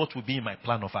 That's what will be in my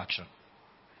plan of action.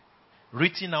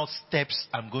 Written out steps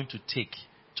I'm going to take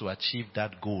to achieve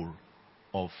that goal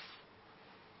of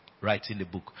writing the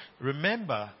book.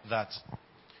 Remember that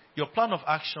your plan of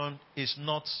action is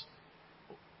not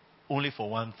only for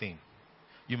one thing.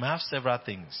 You may have several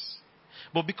things.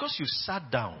 But because you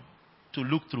sat down to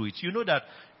look through it, you know that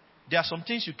there are some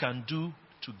things you can do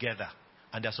together.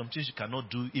 And there are some things you cannot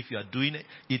do. If you are doing it,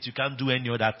 you can't do any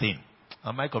other thing.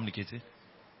 Am I communicating?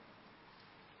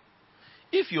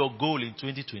 If your goal in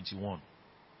 2021,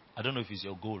 I don't know if it's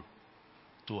your goal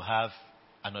to have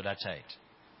another child.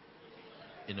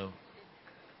 You know,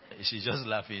 she's just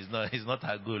laughing. It's not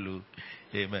her goal.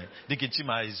 Amen. Thinking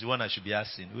Chima is the one I should be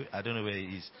asking. I don't know where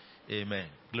he is. Amen.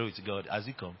 Glory to God. Has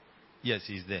he come? Yes,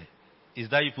 he's there. Is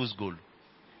that people's goal?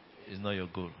 It's not your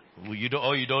goal. You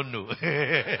don't know.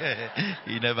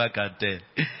 You never can tell.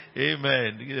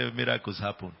 Amen. Miracles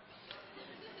happen.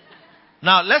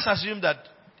 Now, let's assume that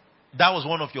that was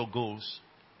one of your goals.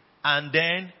 And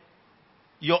then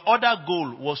your other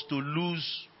goal was to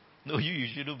lose. No, you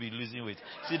shouldn't be losing weight.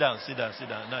 Sit down.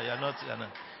 No, you're not.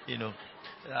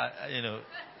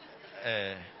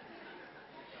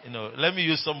 Let me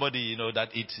use somebody, that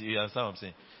eats. You understand what I'm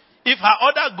saying? If her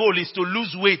other goal is to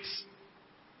lose weight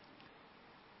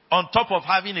on top of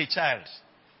having a child,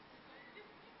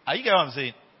 are you get what I'm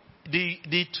saying?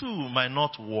 The two might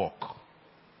not work.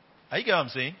 Are you get what I'm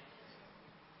saying?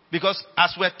 Because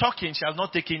as we're talking, she has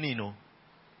not taken in.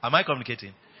 Am I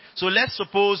communicating? So let's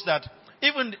suppose that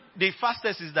even the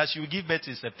fastest is that she will give birth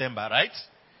in September, right?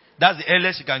 That's the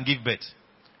earliest she can give birth.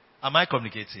 Am I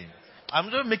communicating?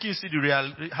 I'm just making you see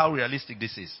how realistic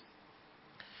this is.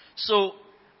 So,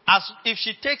 if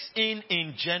she takes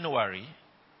in January,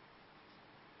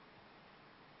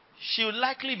 she will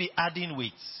likely be adding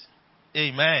weight.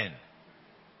 Amen.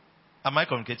 Am I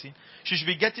communicating? She should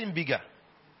be getting bigger.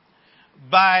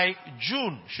 By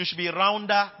June, she should be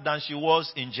rounder than she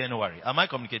was in January. Am I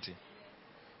communicating?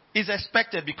 It's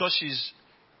expected because she's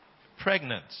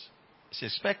pregnant.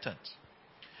 She's expectant.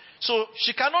 So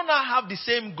she cannot now have the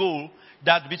same goal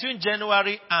that between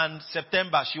January and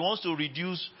September she wants to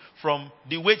reduce from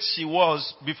the weight she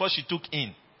was before she took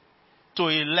in to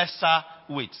a lesser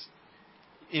weight.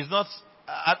 It's not,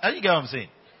 I you get what I'm saying?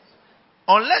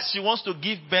 Unless she wants to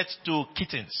give birth to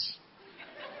kittens.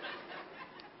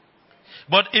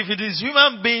 But if it is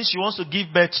human beings she wants to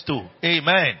give birth to,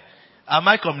 amen. Am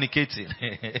I communicating?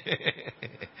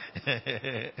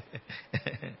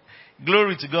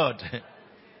 Glory to God.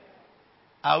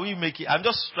 Are we making? I'm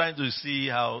just trying to see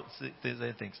how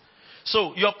things.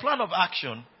 So your plan of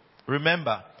action,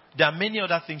 remember, there are many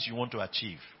other things you want to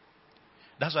achieve.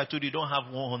 That's why I told you don't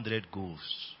have 100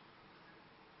 goals.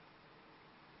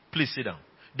 Please sit down.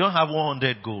 Don't have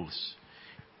 100 goals.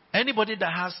 Anybody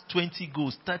that has 20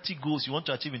 goals, 30 goals you want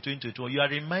to achieve in 2021, you are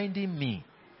reminding me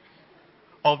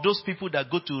of those people that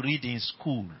go to read in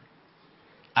school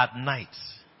at night,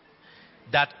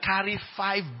 that carry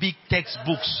 5 big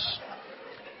textbooks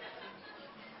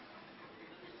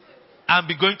and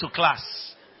be going to class.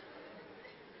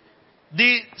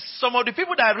 Some of the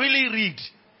people that really read,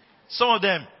 some of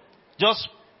them just,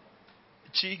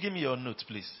 give me your note,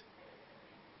 please.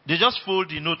 They just fold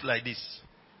the note like this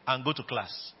and go to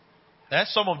class.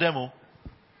 Some of them,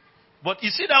 But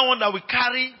you see that one that we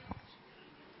carry.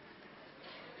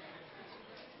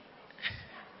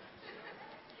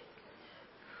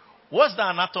 What's the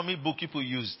anatomy book people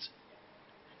used?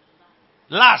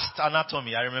 Last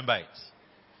Anatomy, I remember it.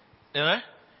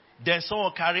 Then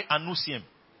someone carry Anusium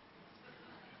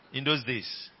in those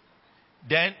days.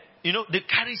 Then, they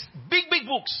carry big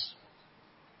books.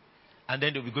 And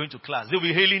then they'll be going to class. They'll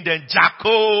be hailing them,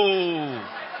 Jacko!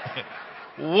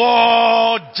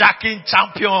 World jacking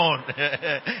champion!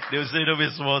 They'll say, no be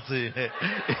small thing.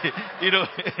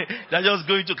 They're just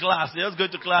going to class. They're just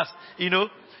going to class. Even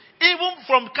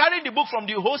from carrying the book from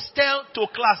the hostel to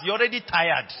class, you're already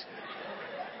tired.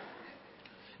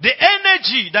 The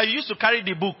energy that you used to carry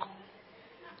the book.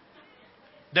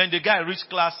 Then the guy reach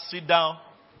class, sit down.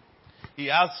 He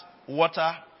has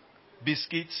water,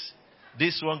 biscuits,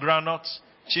 this one granite,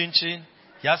 chin.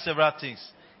 He has several things.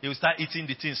 He will start eating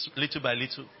the things little by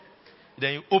little.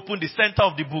 Then you open the center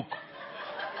of the book.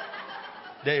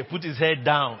 Then he put his head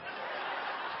down.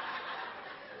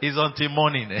 It's until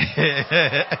morning.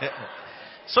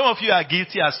 Some of you are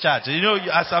guilty as charged.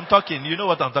 As I'm talking, you know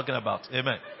what I'm talking about.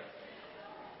 Amen.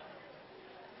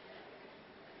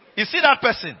 You see that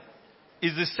person?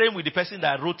 It's the same with the person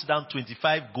that wrote down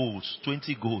 25 goals,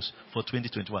 20 goals for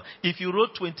 2021. If you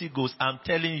wrote 20 goals, I'm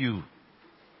telling you,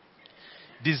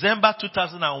 December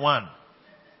 2001,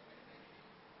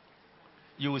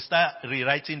 you will start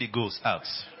rewriting the goals out.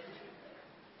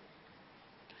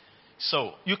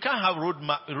 So, you can't have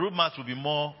roadmap. Roadmap will be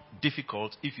more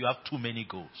difficult if you have too many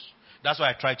goals. That's why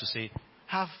I try to say,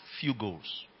 have few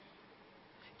goals.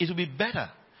 It will be better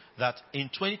that in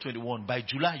 2021, by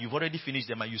July, you've already finished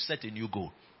them and you set a new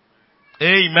goal.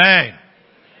 Amen.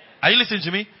 Are you listening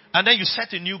to me? And then you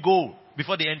set a new goal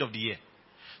before the end of the year.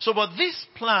 So, but this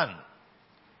plan,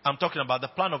 I'm talking about the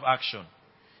plan of action,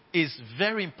 is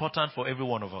very important for every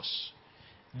one of us.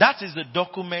 That is the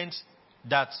document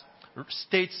that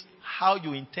states how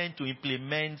you intend to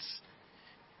implement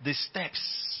the steps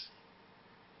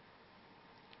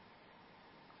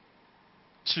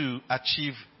to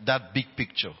achieve that big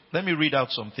picture. Let me read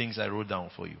out some things I wrote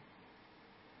down for you.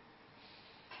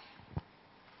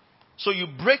 So you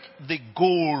break the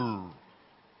goal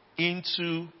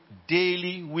into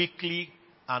daily, weekly,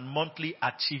 and monthly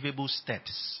achievable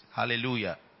steps.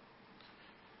 Hallelujah.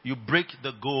 You break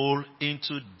the goal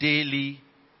into daily,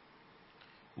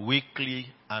 weekly,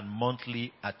 and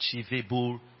monthly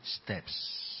achievable steps.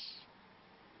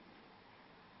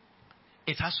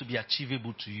 It has to be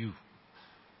achievable to you.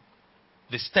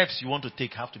 The steps you want to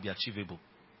take have to be achievable.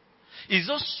 It's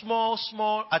those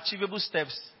small achievable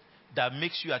steps that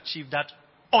makes you achieve that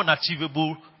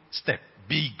unachievable step.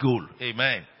 Big goal.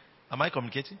 Amen. Am I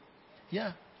communicating?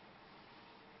 Yeah.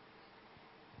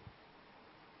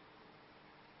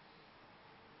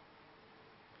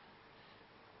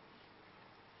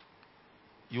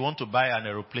 You want to buy an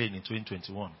aeroplane in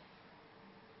 2021.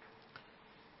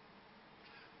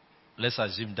 Let's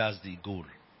assume that's the goal.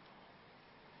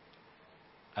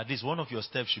 At least one of your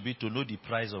steps should be to know the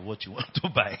price of what you want to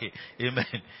buy.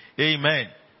 Amen. Amen.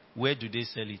 Where do they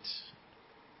sell it?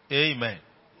 Amen.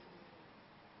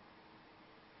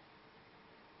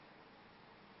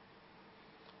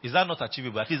 Is that not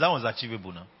achievable? At least that one's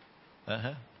achievable now.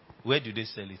 Where do they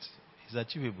sell it? It's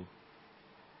achievable.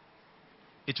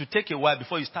 It will take a while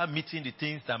before you start meeting the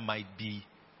things that might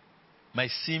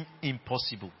seem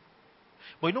impossible.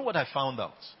 But you know what I found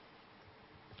out?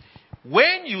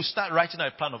 When you start writing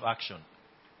a plan of action,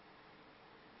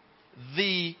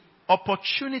 the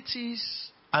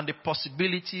opportunities and the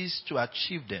possibilities to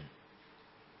achieve them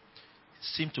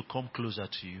seem to come closer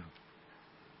to you.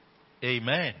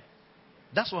 Amen.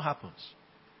 That's what happens.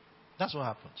 That's what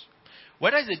happens.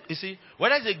 Whether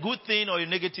it's a good thing or a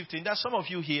negative thing, there's some of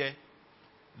you here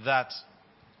that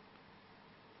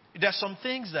there are some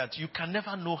things that you can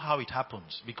never know how it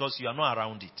happens because you are not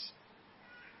around it.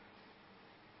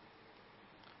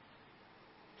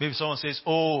 Maybe someone says,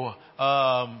 "Oh,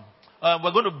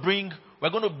 we're going to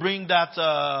bring that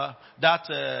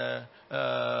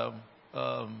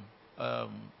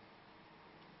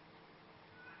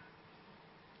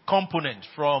component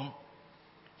from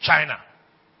China."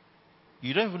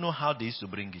 You don't even know how they used to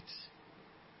bring it.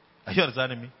 Are you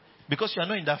understanding me? Because you are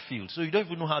not in that field, so you don't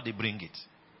even know how they bring it.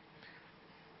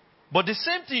 But the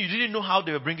same thing, you didn't know how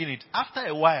they were bringing it. After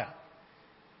a while,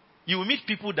 you will meet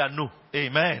people that know.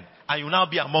 Amen. And you will now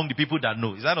be among the people that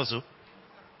know. Is that not so?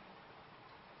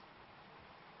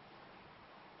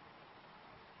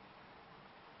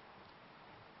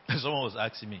 Someone was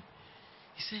asking me.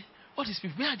 He said, "All these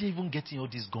people, where are they even getting all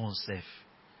these guns safe?"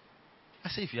 I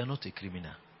said, if you are not a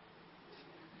criminal,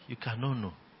 you cannot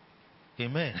know.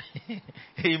 Amen.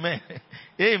 Amen.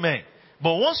 Amen.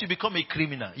 But once you become a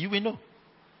criminal, you will know.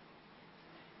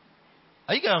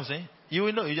 Are you getting what I'm saying? You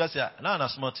will know. You just say, "Now I'm a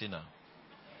smart thing now."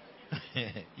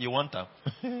 You want them.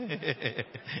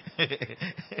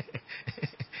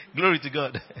 Glory to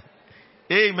God.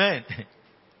 Amen.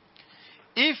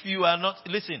 If you are not,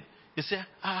 listen, you say,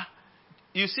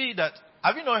 you see that,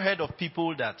 have you not heard of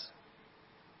people that,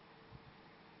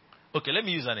 okay, let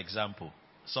me use an example.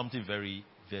 Something very,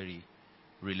 very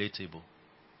relatable.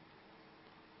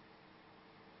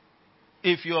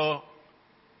 If you're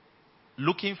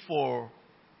looking for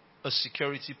a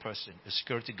security person, a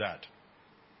security guard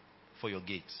for your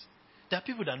gates, there are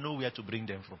people that know where to bring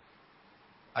them from.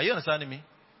 Are you understanding me?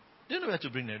 They know where to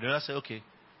bring them. They'll say, "Okay,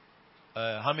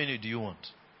 how many do you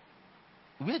want?"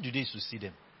 Where do they used to see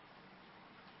them?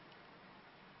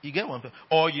 You get one,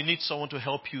 or you need someone to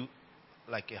help you,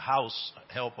 like a house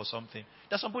help or something.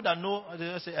 There's some people that know.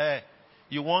 They say, "Hey,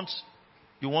 you want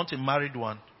a married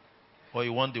one, or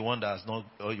you want the one that's not,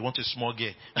 or you want a small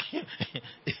girl."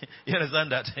 You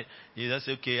understand that? You just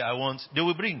say, "Okay, I want." They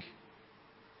will bring.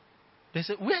 They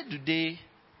say, "Where do they?"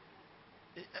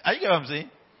 Are you get what I'm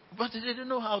saying? But they don't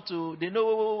know how to. They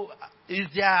know is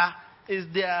there.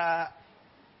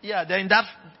 Yeah, they're in that.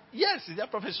 Yes, is their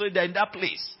professor. They're in that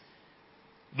place.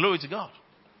 Glory to God.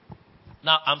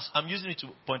 Now, I'm using it to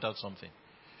point out something.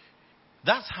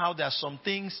 That's how there are some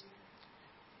things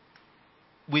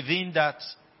within that,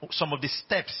 some of the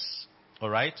steps, all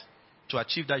right, to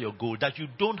achieve that your goal, that you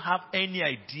don't have any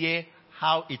idea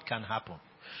how it can happen.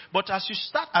 But as you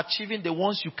start achieving the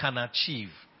ones you can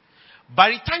achieve,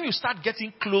 by the time you start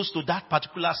getting close to that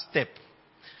particular step,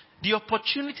 the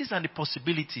opportunities and the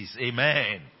possibilities,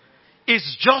 amen,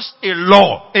 it's just a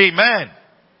law, amen.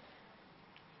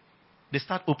 They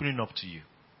start opening up to you.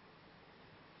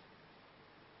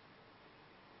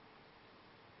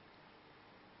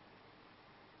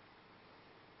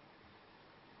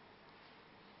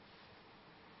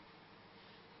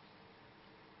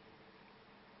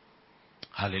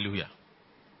 Hallelujah.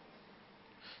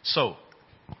 So,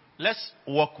 let's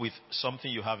work with something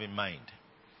you have in mind.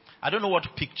 I don't know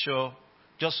what picture,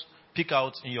 just pick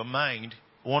out in your mind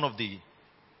one of the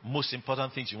most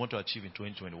important things you want to achieve in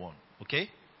 2021.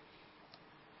 Okay?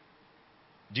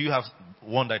 Do you have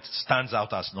one that stands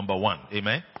out as number one?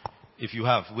 Amen. If you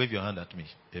have, wave your hand at me.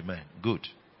 Amen. Good.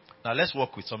 Now let's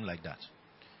work with something like that.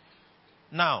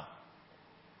 Now,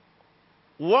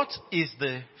 what is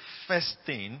the first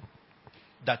thing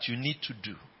that you need to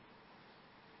do?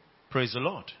 Praise the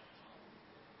Lord.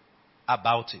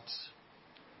 About it.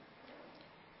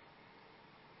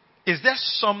 Is there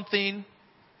something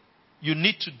you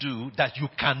need to do that you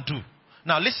can do?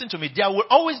 Now listen to me. There will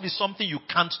always be something you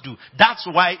can't do. That's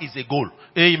why it's a goal.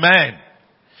 Amen.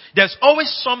 There's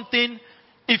always something,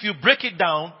 if you break it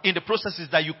down in the processes,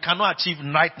 that you cannot achieve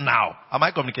right now. Am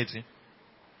I communicating?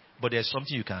 But there's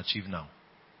something you can achieve now.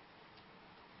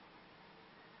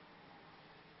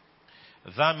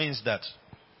 That means that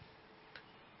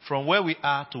from where we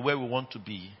are to where we want to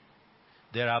be,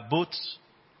 there are both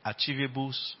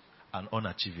achievables and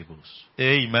unachievables.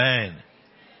 Amen.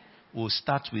 We'll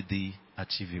start with the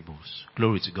achievables.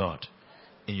 Glory to God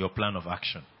in your plan of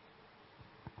action.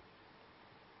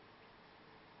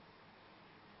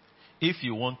 If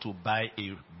you want to buy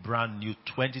a brand new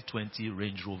 2020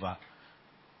 Range Rover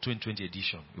 2020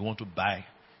 edition, you want to buy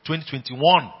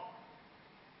 2021,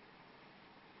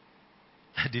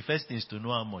 the first thing is to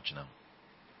know how much now.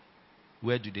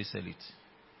 Where do they sell it?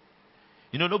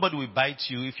 You know, nobody will bite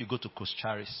you if you go to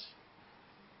Coscharis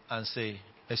and say,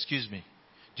 excuse me,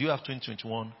 do you have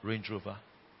 2021 Range Rover?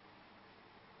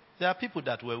 There are people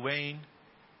that were wearing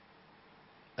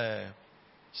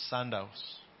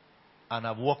sandals and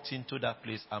have walked into that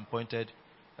place and pointed,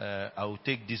 I will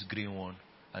take this green one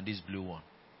and this blue one.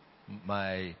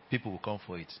 My people will come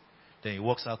for it. Then he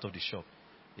walks out of the shop.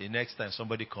 The next time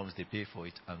somebody comes, they pay for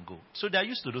it and go. So they are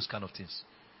used to those kind of things.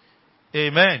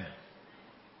 Amen.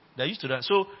 They're used to that.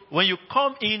 So when you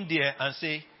come in there and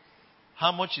say,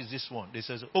 how much is this one? They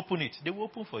say, open it. They will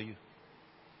open for you.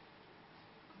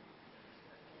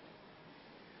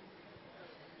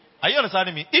 Are you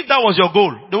understanding me? If that was your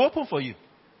goal, they will open for you.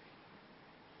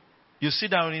 You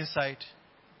sit down inside.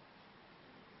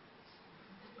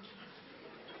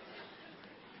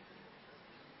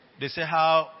 They say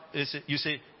how, you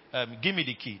say, give me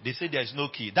the key. They say there's no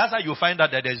key. That's how you find out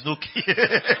that there's no key.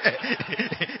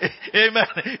 Amen.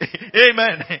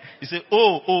 Amen. You say,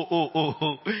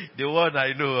 oh. The one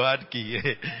I know had key.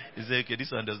 You say, okay,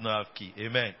 this one does not have key.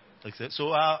 Amen. So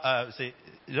I'll say,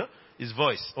 you know, his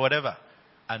voice or whatever.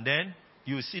 And then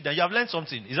you see that you have learned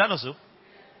something. Is that not so?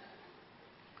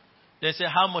 They say,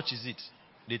 how much is it?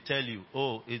 They tell you,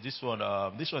 this one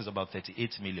is about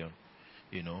 38 million.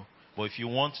 You know. But if you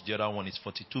want the other one, it's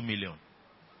 42 million.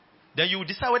 Then you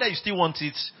decide whether you still want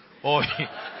it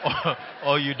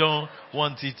or you don't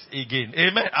want it again.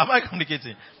 Amen. Am I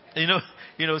communicating? You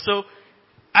know, so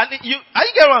are you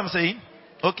get what I'm saying?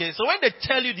 Okay, so when they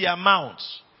tell you the amount,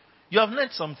 you have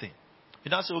learned something.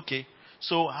 You now say, okay,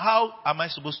 so how am I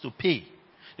supposed to pay?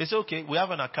 They say, okay, we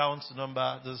have an account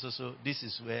number, so this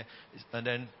is where, and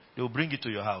then they'll bring it to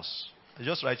your house. You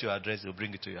just write your address, they'll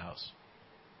bring it to your house.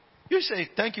 You say,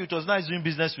 thank you, it was nice doing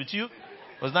business with you.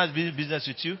 It was nice doing business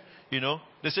with you. You know,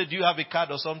 they say, do you have a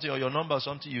card or something or your number or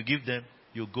something? You give them,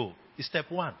 you go. It's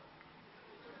step one.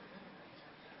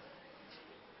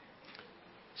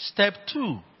 Step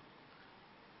two.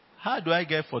 How do I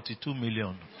get 42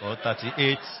 million or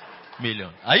 38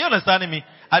 million? Are you understanding me?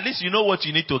 At least you know what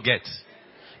you need to get.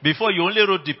 Before you only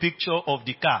wrote the picture of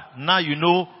the car. Now you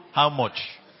know how much.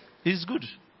 It's good.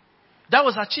 That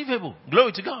was achievable.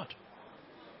 Glory to God.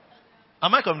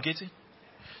 Am I communicating?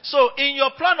 So in your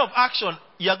plan of action,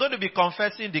 you are going to be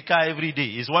confessing the car every day.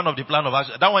 It's one of the plan of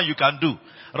action. That one you can do.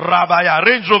 Rabaya,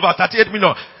 Range Rover, 38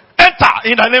 million. Enter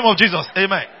in the name of Jesus.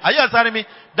 Amen. Are you understanding me?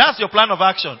 That's your plan of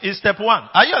action. It's step one.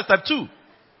 Are you at step two?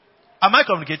 Am I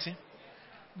communicating?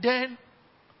 Then,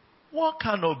 what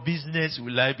kind of business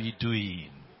will I be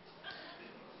doing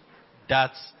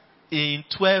that in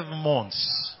 12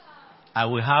 months I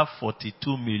will have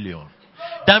 42 million?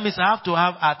 That means I have to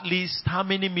have at least how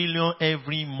many million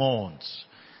every month?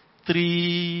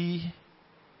 3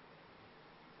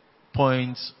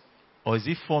 points, or is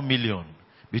it 4 million?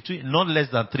 Between not less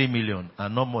than 3 million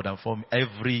and not more than 4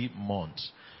 every month.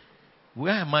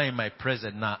 Where am I in my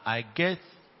present now? I get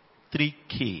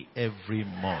 3K every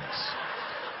month.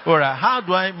 Alright, how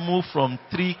do I move from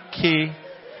 3K?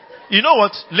 You know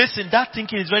what? Listen, that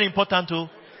thinking is very important too.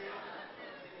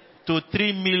 To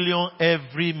 3 million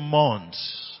every month.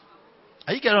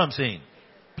 Are you getting what I'm saying?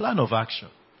 Plan of action.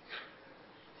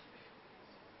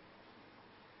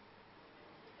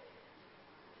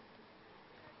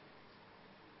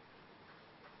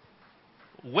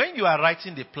 When you are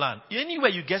writing the plan, anywhere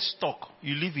you get stuck,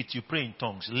 you leave it, you pray in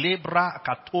tongues. Lebra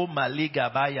katoma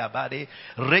lega baya bare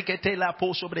reketela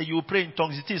posobre. You pray in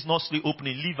tongues. It is not still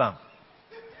opening. Leave them.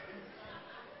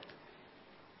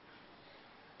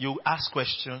 You ask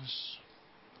questions.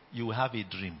 You will have a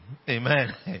dream.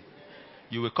 Amen.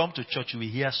 You will come to church. You will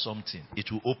hear something.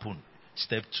 It will open.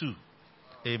 Step 2.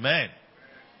 Amen.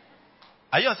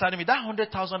 Are you understanding me? That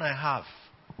 100,000 I have,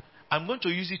 I'm going to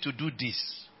use it to do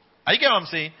this. Are you getting what I'm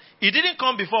saying? It didn't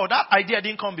come before. That idea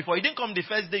didn't come before. It didn't come the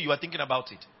first day you were thinking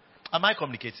about it. Am I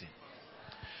communicating?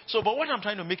 So, but what I'm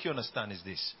trying to make you understand is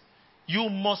this. You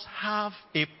must have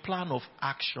a plan of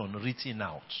action written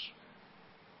out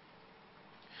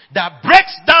that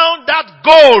breaks down that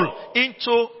goal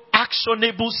into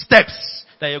actionable steps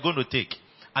that you're going to take.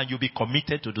 And you'll be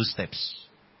committed to those steps.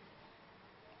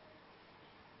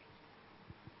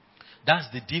 That's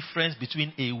the difference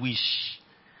between a wish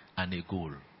and a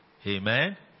goal.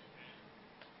 Amen.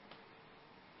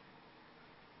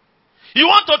 You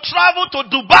want to travel to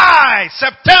Dubai,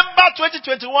 September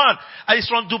 2021. And it's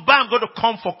from Dubai I'm going to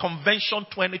come for Convention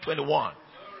 2021.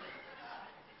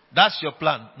 That's your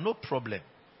plan. No problem.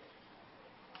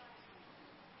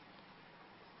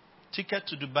 Ticket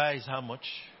to Dubai is how much?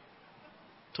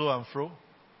 To and fro.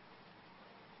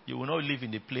 You will not live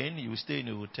in the plane. You will stay in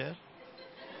a hotel.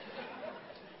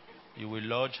 You will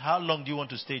lodge. How long do you want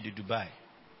to stay in Dubai?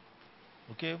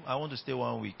 Okay, I want to stay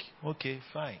 1 week. Okay,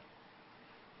 fine.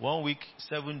 1 week,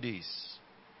 7 days.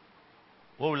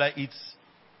 What will I eat?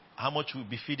 How much will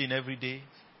be feeding every day?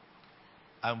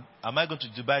 Am I going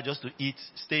to Dubai just to eat,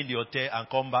 stay in the hotel and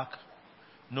come back?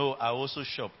 No, I also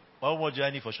shop. What more do I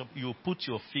need for shop? You put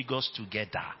your figures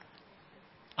together.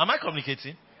 Am I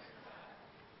communicating?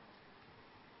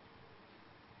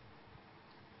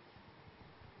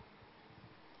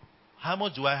 How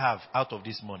much do I have out of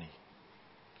this money?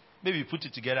 Maybe you put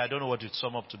it together. I don't know what it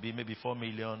sum up to be. Maybe 4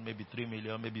 million, maybe 3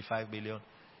 million, maybe 5 million.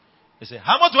 They say,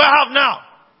 how much do I have now?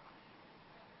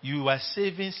 You were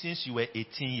saving since you were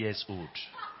 18 years old.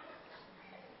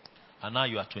 And now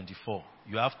you are 24.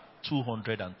 You have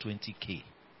 220K.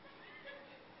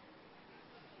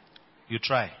 You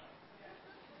try.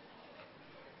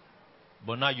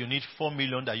 But now you need 4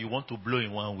 million that you want to blow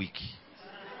in 1 week.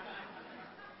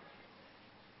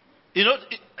 You know,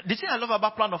 the thing I love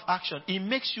about plan of action, it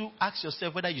makes you ask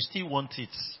yourself whether you still want it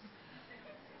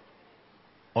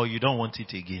or you don't want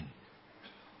it again.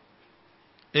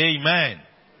 Amen.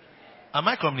 Am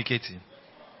I communicating?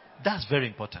 That's very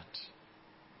important.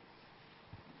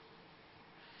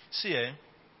 See,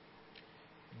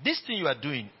 this thing you are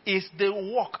doing is the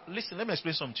work. Listen, let me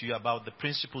explain something to you about the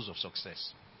principles of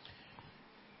success.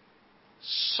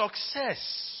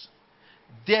 Success,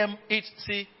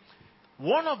 see,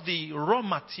 one of the raw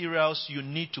materials you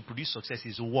need to produce success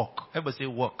is work. Everybody say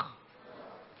work.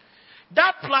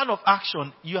 That plan of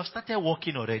action, you have started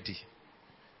working already.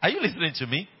 Are you listening to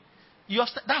me?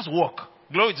 That's work.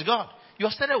 Glory to God. You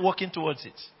have started working towards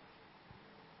it.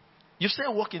 You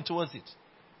started working towards it.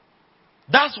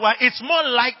 That's why it's more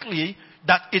likely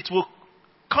that it will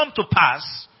come to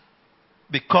pass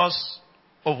because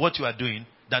of what you are doing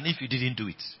than if you didn't do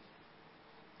it.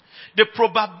 The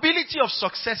probability of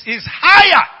success is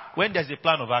higher when there's a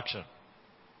plan of action.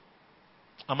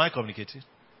 Am I communicating?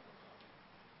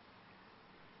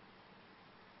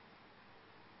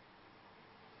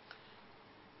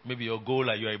 Maybe your goal,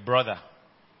 like you're a brother.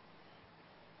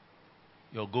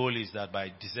 Your goal is that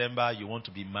by December you want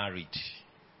to be married.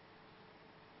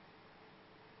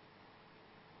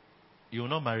 You will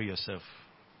not marry yourself.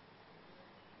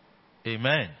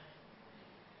 Amen.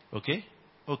 Okay?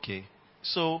 Okay.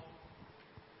 So,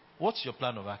 what's your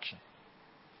plan of action?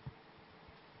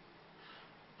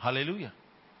 Hallelujah.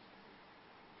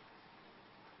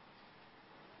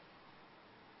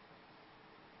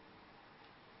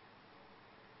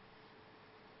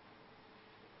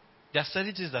 There are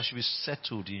certain things that should be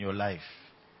settled in your life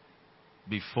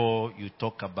before you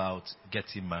talk about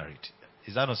getting married.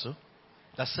 Is that not so?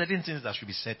 There are certain things that should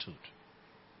be settled.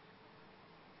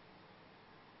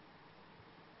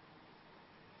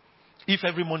 If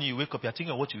every morning you wake up, you're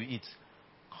thinking of what you will eat.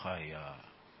 Kaya.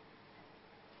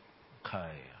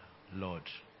 Lord.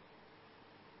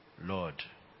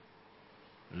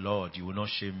 Lord, you will not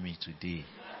shame me today.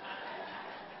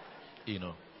 You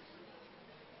know.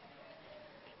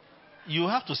 You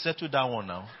have to settle that one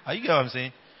now. Are you getting what I'm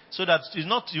saying? So that you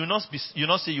not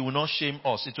say you will not shame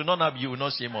us. It will not have you will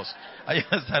not shame us. Are you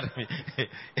understanding me?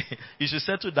 You should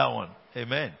settle that one.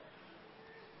 Amen.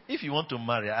 If you want to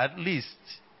marry, at least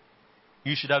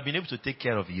you should have been able to take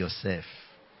care of yourself.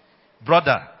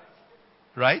 Brother,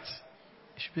 right?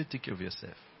 You should be able to take care of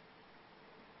yourself.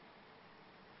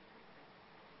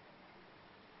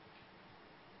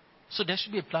 So there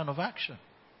should be a plan of action.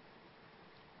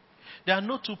 There are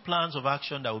no two plans of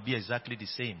action that will be exactly the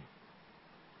same.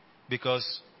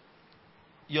 Because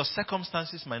your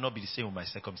circumstances might not be the same with my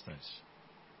circumstance.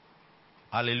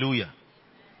 Hallelujah.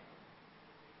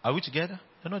 Are we together?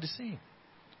 They're not the same.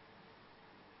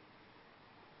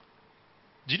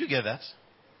 Did you get that?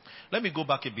 Let me go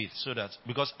back a bit so that,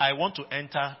 because I want to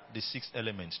enter the sixth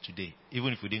element today.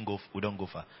 Even if we don't go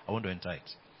far. I want to enter it.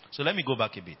 So let me go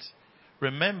back a bit.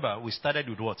 Remember, we started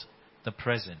with what? The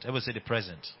present. Everybody say the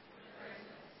present.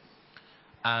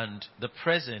 And the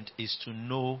present is to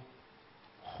know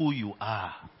who you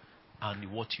are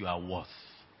and what you are worth.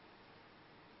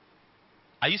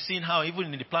 Are you seeing how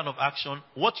even in the plan of action,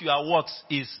 what you are worth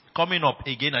is coming up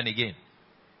again and again?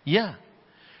 Yeah.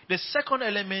 The second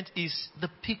element is the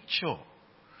picture.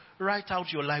 Write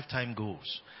out your lifetime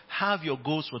goals. Have your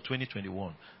goals for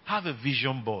 2021. Have a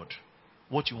vision board.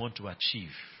 What you want to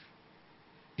achieve.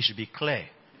 It should be clear.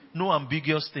 No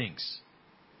ambiguous things.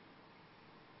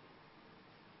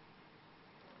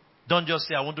 Don't just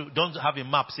say, don't have a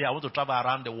map. Say, I want to travel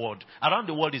around the world. Around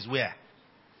the world is where?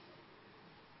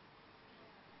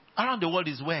 Around the world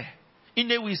is where?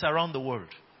 Inewi is around the world.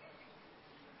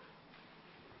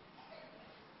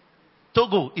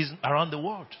 Togo is around the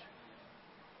world.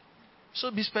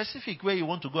 So be specific where you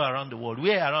want to go around the world.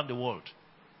 Where around the world?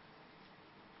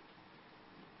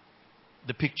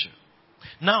 The picture.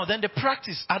 Now then the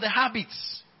practice are the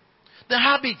habits. The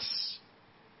habits.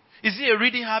 Is it a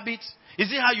reading habit? Is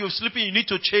it how you're sleeping you need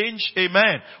to change?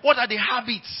 Amen. What are the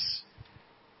habits?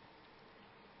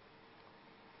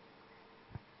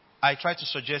 I try to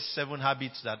suggest 7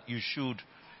 habits that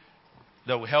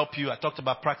will help you. I talked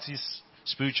about practice,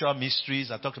 spiritual mysteries.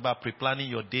 I talked about pre-planning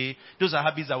your day. Those are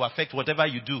habits that will affect whatever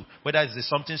you do. Whether it's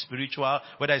something spiritual,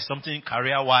 whether it's something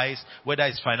career-wise, whether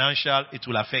it's financial, it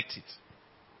will affect it.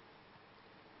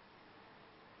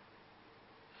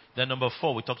 Then number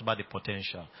 4, we talked about the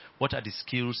potential. What are the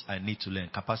skills I need to learn?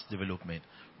 Capacity development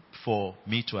for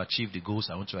me to achieve the goals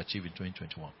I want to achieve in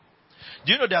 2021.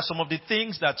 Do you know there are some of the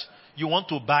things that you want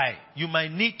to buy? You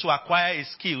might need to acquire a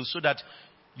skill so that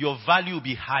your value will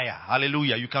be higher.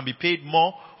 Hallelujah. You can be paid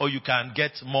more or you can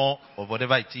get more of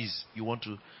whatever it is you want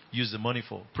to use the money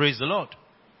for. Praise the Lord.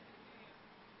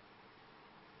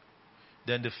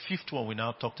 Then the 5th one we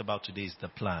now talked about today is the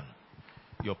plan.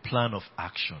 Your plan of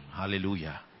action.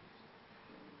 Hallelujah.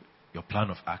 Your plan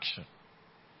of action.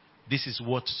 These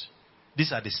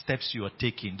are the steps you are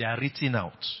taking. They are written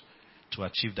out to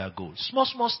achieve that goal.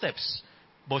 Small steps,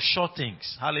 but short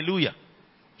things. Hallelujah.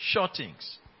 Short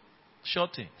things.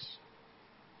 Short things.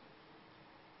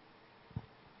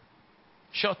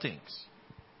 Short things.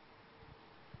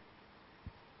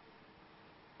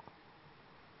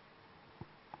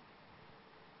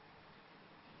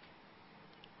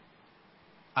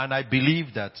 And I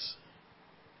believe that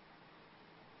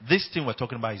this thing we're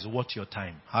talking about is worth your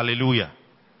time. Hallelujah.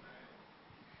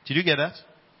 Did you get that?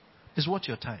 It's worth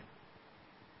your time.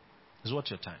 It's worth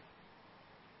your time.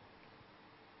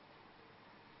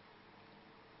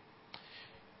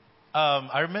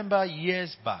 I remember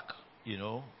years back,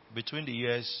 between the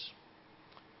years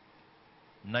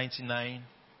 99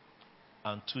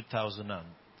 and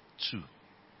 2002,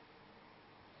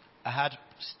 I had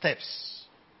steps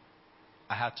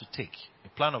I had to take, a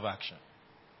plan of action.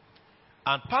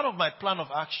 And part of my plan of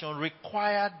action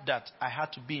required that I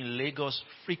had to be in Lagos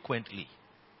frequently.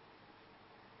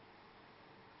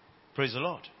 Praise the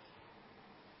Lord.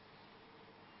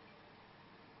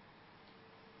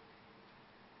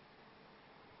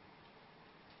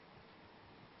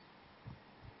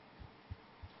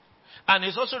 And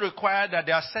it's also required that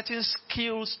there are certain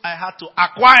skills I had to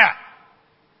acquire.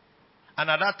 And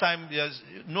at that time, there's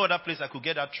no other place I could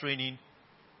get that training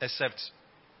except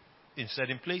in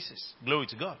certain places. Glory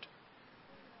to God.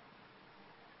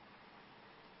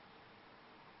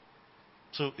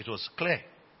 So it was clear.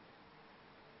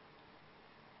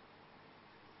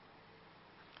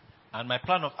 And my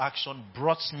plan of action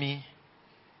brought me,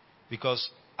 because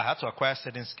I had to acquire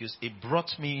certain skills, it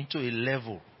brought me into a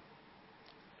level,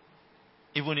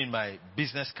 even in my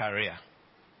business career.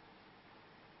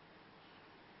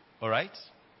 Alright?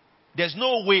 There's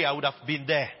no way I would have been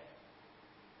there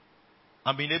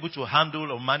and been able to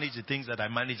handle or manage the things that I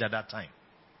managed at that time.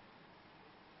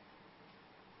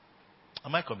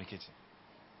 Am I communicating?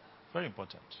 Very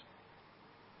important.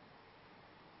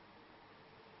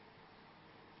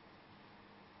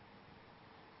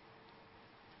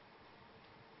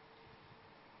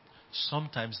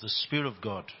 Sometimes the Spirit of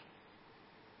God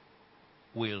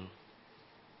will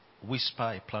whisper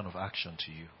a plan of action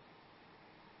to you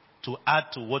to add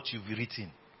to what you've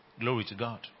written. Glory to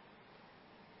God.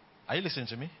 Are you listening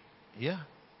to me? Yeah.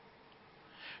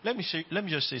 Let me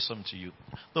just say something to you.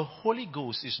 The Holy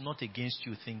Ghost is not against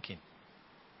you thinking.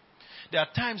 There are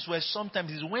times where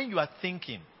sometimes it's when you are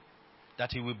thinking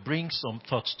that He will bring some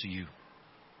thoughts to you.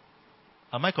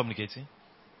 Am I communicating?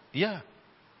 Yeah.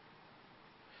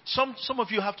 Some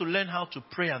of you have to learn how to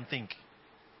pray and think.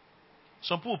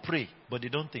 Some people pray, but they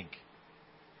don't think.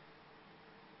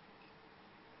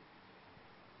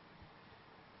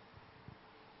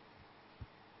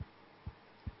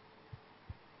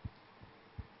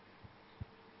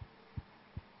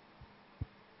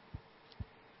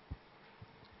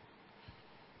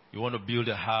 You want to build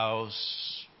a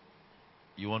house.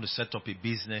 You want to set up a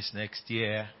business next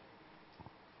year.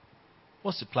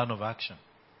 What's the plan of action?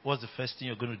 What's the first thing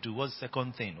you're going to do? What's the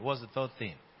second thing? What's the third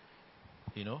thing?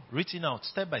 You know, written out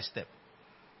step by step.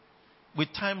 With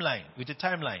a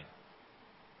timeline.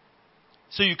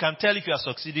 So you can tell if you are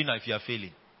succeeding or if you are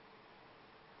failing.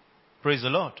 Praise the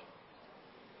Lord.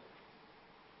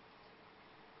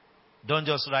 Don't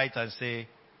just write and say,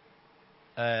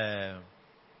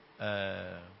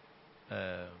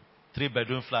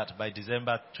 3-bedroom flat by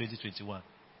December 2021.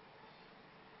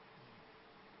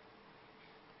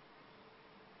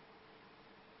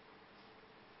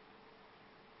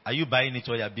 Are you buying it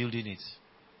or you are building it?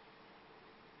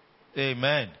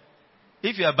 Amen.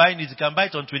 If you are buying it, you can buy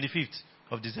it on 25th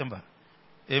of December.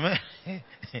 Amen.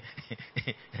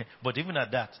 But even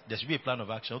at that, there should be a plan of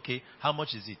action. Okay, how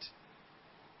much is it?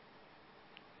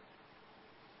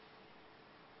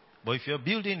 But if you're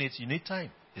building it, you need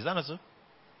time. Is that not so?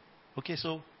 Okay,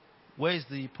 so where is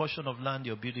the portion of land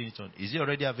you're building it on? Is it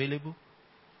already available?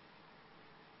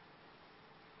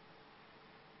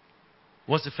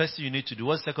 What's the first thing you need to do?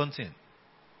 What's the second thing?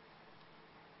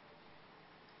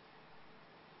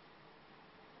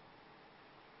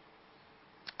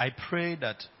 I pray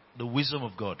that the wisdom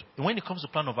of God, when it comes to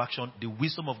plan of action, the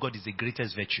wisdom of God is the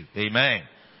greatest virtue. Amen.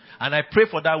 And I pray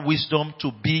for that wisdom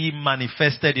to be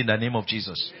manifested in the name of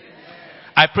Jesus.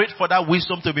 I pray for that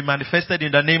wisdom to be manifested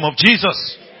in the name of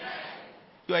Jesus.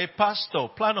 You are a pastor.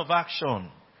 Plan of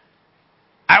action.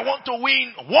 I want to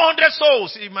win 100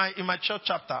 souls in my church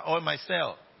chapter or in my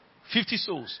cell. 50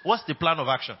 souls. What's the plan of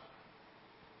action?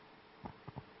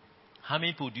 How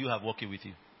many people do you have working with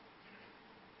you?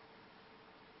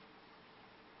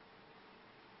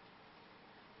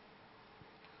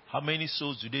 How many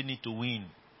souls do they need to win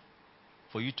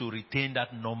for you to retain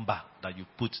that number that you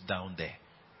put down there?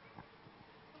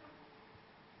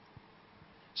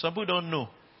 Some people don't know.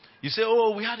 You say,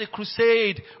 oh, we had a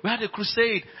crusade.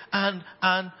 And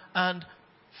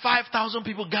 5,000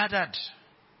 people gathered.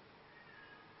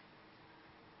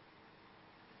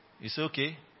 You say,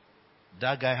 okay,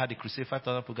 that guy had a crusade,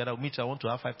 5,000 people gathered. Me too, I want to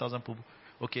have 5,000 people.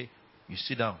 Okay, you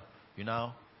sit down. You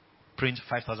now print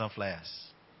 5,000 flyers.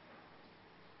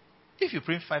 If you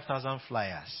print 5,000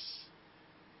 flyers,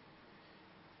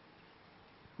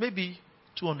 maybe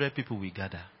 200 people will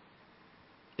gather.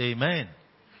 Amen.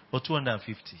 Or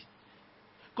 250.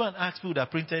 Go and ask people that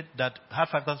had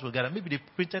 5,000 people gather. Maybe they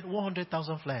printed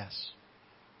 100,000 flyers.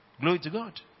 Glory to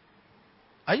God.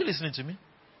 Are you listening to me?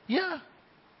 Yeah.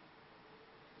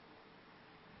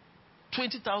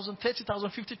 20,000, 30,000,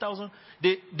 50,000.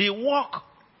 They work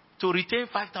to retain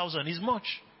 5,000 is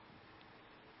much.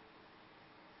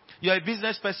 You're a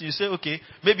business person. You say, okay,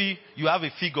 maybe you have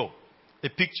a figure, a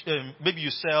picture. Maybe you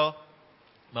sell.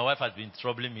 My wife has been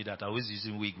troubling me that I was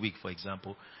using wig, for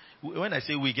example. When I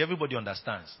say wig, everybody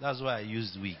understands. That's why I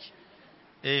used wig.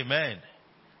 Amen.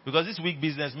 Because this wig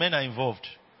business, men are involved.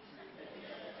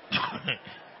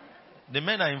 The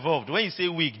men are involved. When you say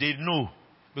wig, they know.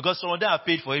 Because some of them have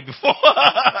paid for it before.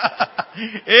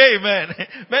 Amen.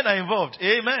 Men are involved.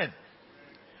 Amen.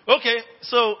 Okay,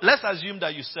 so let's assume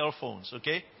that you sell phones,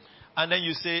 okay? And then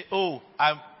you say, oh,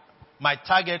 my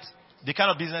target, the kind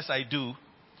of business I do,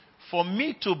 for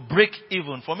me to break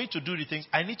even, for me to do the things,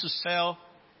 I need to sell,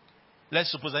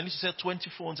 let's suppose I need to sell 20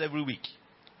 phones every week.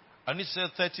 I need to sell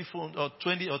 30 phones or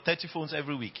 20 or 30 phones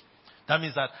every week. That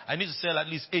means that I need to sell at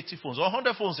least 80 phones or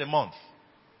 100 phones a month.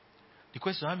 The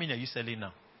question, how many are you selling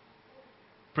now?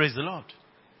 Praise the Lord.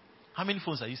 How many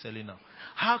phones are you selling now?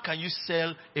 How can you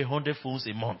sell 100 phones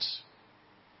a month?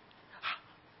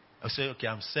 I say, okay,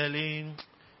 I'm selling,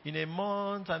 in a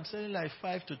month, I'm selling like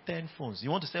 5 to 10 phones. You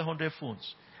want to sell 100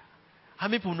 phones? How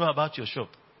many people know about your shop?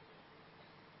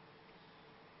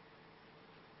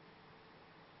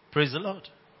 Praise the Lord.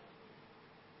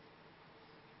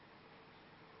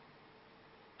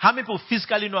 How many people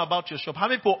physically know about your shop? How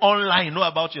many people online know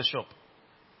about your shop?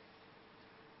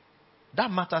 That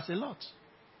matters a lot.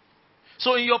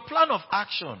 So in your plan of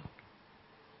action,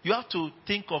 you have to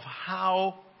think of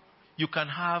how you can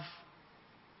have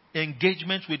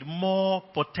engagement with more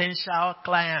potential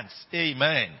clients.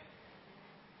 Amen.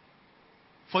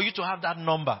 For you to have that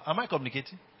number. Am I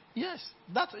communicating? Yes.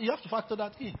 You have to factor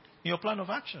that in your plan of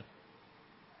action.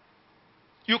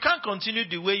 You can't continue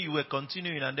the way you were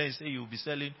continuing and then say you'll be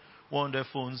selling 100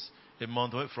 phones a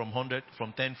month from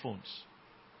 10 phones.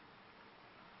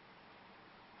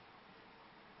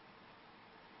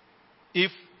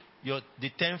 If the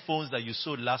 10 phones that you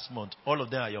sold last month, all of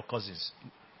them are your cousins.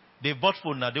 They bought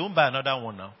phone now, they won't buy another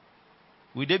one now.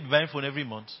 Will they be buying phone every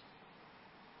month?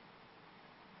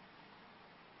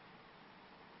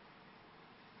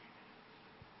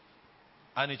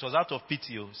 And it was out of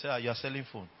pity. Say, you are selling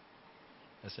phone.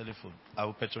 You're selling phone. I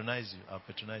will patronize you. I'll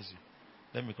patronize you.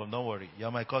 Let me come. Don't worry.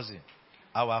 You're my cousin.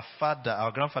 Our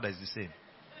grandfather is the same.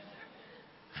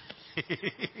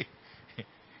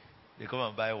 They come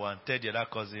and buy one. Tell the other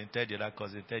cousin. Tell the other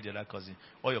cousin. Tell the other cousin.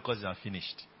 All your cousins are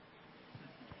finished.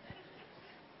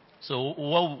 So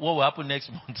what will happen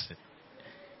next month?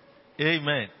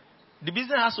 Amen. The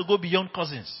business has to go beyond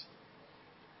cousins.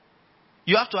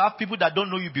 You have to have people that don't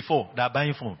know you before that are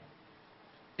buying phone.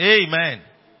 Amen.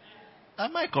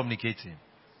 Am I communicating?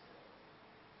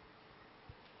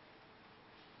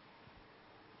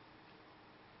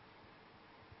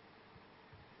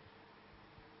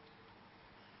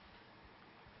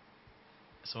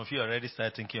 Some of you already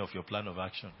started thinking of your plan of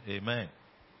action. Amen.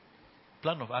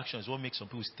 Plan of action is what makes some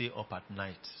people stay up at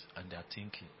night and they are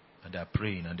thinking and they are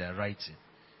praying and they are writing.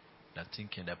 They are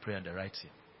thinking, they are praying and they are writing.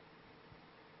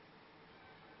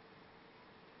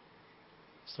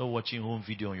 Stop watching home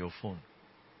video on your phone.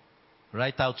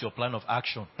 Write out your plan of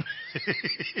action.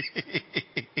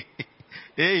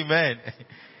 Amen.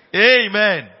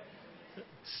 Amen.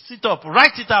 Sit up.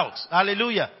 Write it out.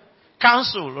 Hallelujah.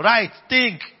 Counsel. Write.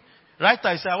 Think. Write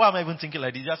out. Say, why am I even thinking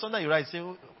like this? Sometimes you write. Say,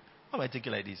 why am I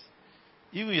thinking like this?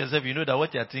 Even yourself, you know that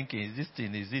what you are thinking is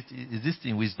this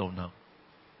thing wisdom now?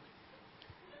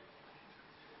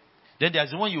 Then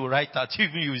there's the one you write out.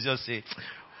 Even you just say,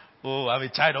 oh, I'm a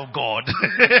child of God.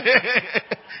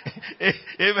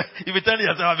 Amen. You be telling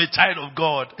yourself, I'm a child of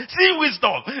God. See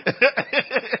wisdom.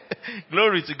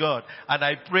 Glory to God. And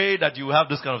I pray that you will have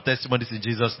those kind of testimonies in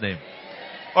Jesus' name.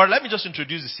 Or let me just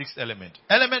introduce the sixth element.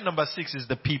 Element number 6 is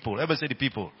the people. Everybody say the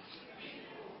people.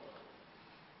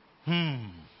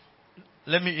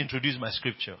 Let me introduce my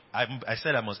scripture. I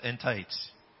said I must enter it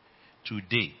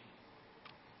today.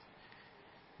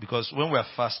 Because when we are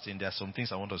fasting, there are some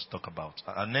things I want us to talk about.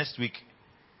 And next week,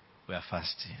 we are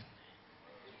fasting.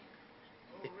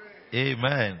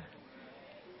 Amen.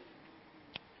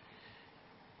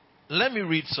 Let me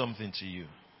read something to you.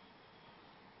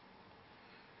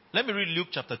 Let me read Luke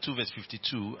chapter 2 verse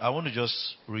 52. I want to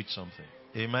just read something.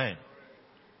 Amen.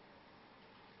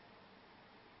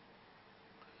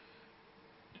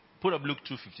 Put up Luke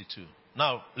 2:52.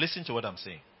 Now, listen to what I'm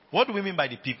saying. What do we mean by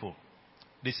the people?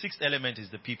 The sixth element is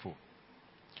the people.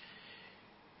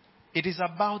 It is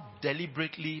about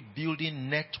deliberately building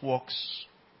networks,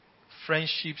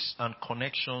 friendships, and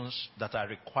connections that are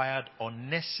required or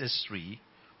necessary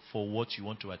for what you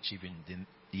want to achieve in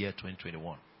the year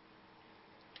 2021.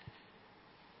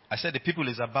 I said the people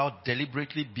is about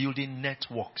deliberately building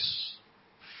networks,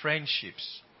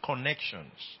 friendships,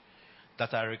 connections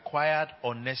that are required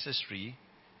or necessary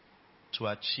to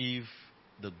achieve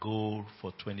the goal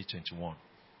for 2021.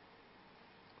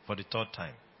 For the third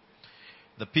time.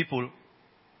 The people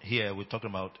here we're talking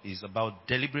about is about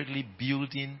deliberately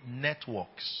building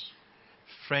networks,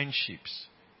 friendships,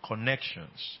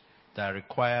 connections that are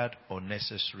required or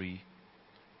necessary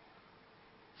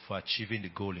for achieving the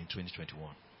goal in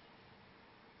 2021.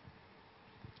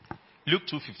 Luke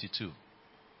 2:52.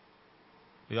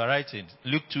 You are writing.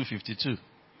 Luke 2:52.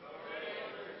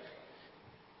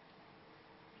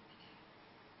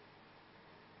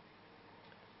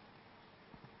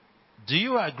 Do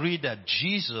you agree that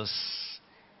Jesus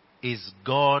is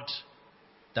God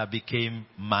that became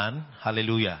man?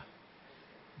 Hallelujah.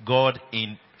 God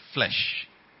in flesh.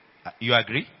 You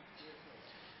agree?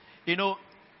 You know,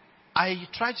 I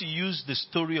try to use the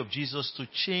story of Jesus to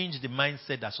change the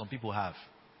mindset that some people have.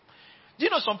 Do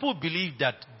you know some people believe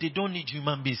that they don't need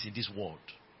human beings in this world?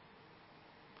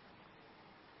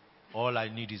 All I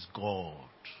need is God.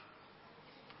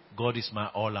 God is my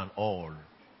all and all.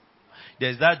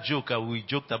 There's that joke we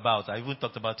joked about. I even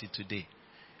talked about it today.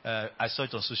 I saw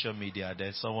it on social media.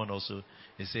 There's someone also,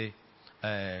 they say,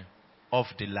 off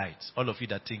the light. All of you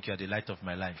that think you are the light of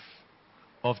my life.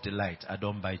 Off the light, I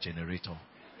don't buy generator.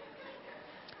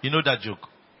 You know that joke?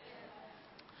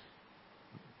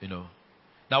 You know.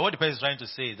 Now what the person is trying to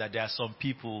say is that there are some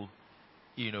people,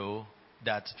 you know,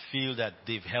 that feel that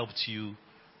they've helped you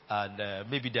and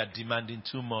maybe they're demanding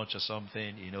too much or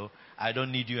something, I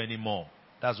don't need you anymore.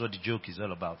 That's what the joke is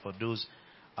all about. For those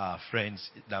friends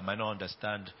that might not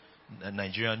understand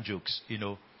Nigerian jokes,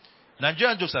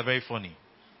 Nigerian jokes are very funny.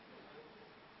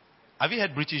 Have you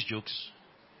heard British jokes?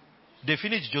 They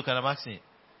finish the joke and I'm asking,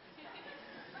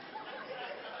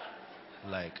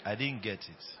 like, I didn't get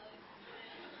it.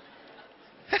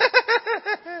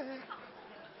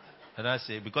 And I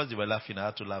say, because they were laughing, I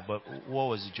had to laugh. But what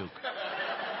was the joke?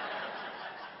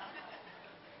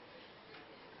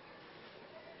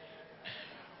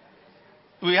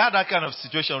 We had that kind of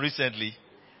situation recently.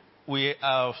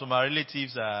 Some of our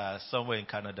relatives are somewhere in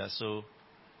Canada. So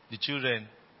the children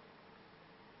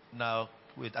now,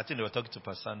 I think they were talking to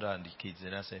Pastor Sandra and the kids.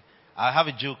 And I said, I have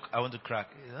a joke I want to crack.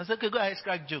 And I said, okay, go ahead,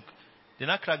 crack joke. They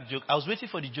not crack joke. I was waiting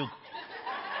for the joke.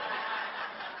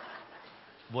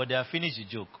 But they have finished the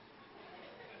joke.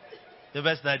 The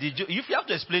best now, if you have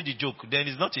to explain the joke, then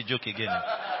it's not a joke again.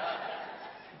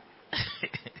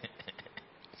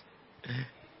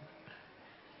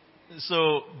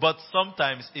 So, but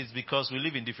sometimes it's because we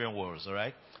live in different worlds, all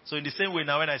right? So in the same way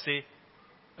now when I say,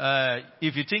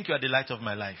 if you think you are the light of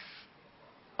my life,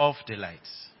 off the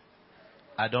lights.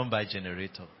 I don't buy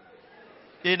generator.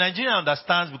 A Nigerian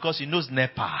understands because he knows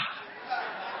NEPA.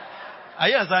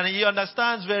 Yes, and he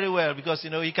understands very well because,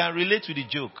 he can relate to the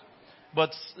joke.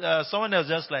 But someone else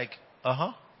just like,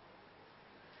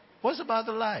 what's about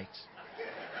the light?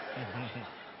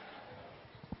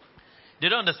 They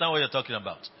don't understand what you're talking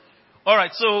about. All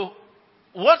right, so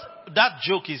what that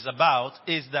joke is about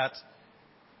is that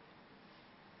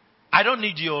I don't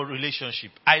need your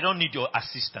relationship. I don't need your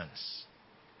assistance.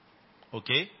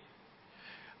 Okay?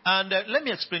 And let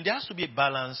me explain. There has to be a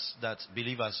balance that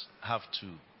believers have to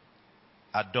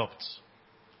adopt.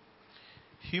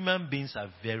 Human beings are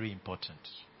very important.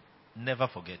 Never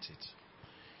forget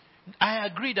it. I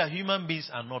agree that human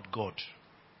beings are not God.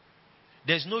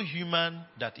 There's no human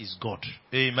that is God.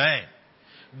 Amen.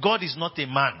 God is not a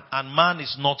man, and man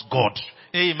is not God.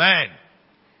 Amen.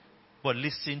 But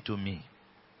listen to me.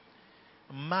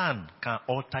 Man can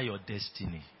alter your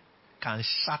destiny, can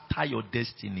shatter your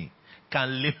destiny,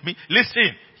 can leave me.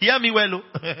 Listen, hear me well.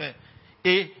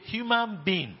 A human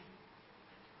being,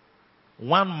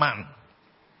 one man,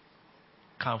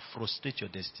 can frustrate your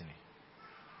destiny.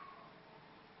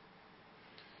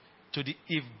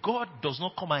 If God does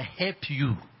not come and help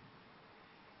you,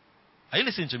 are you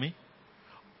listening to me?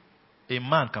 A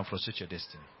man can frustrate your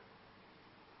destiny.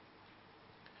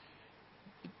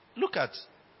 Look at,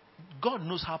 God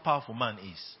knows how powerful man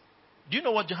is. Do you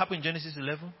know what happened in Genesis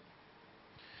 11?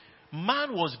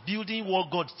 Man was building what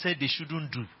God said they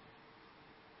shouldn't do.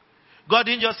 God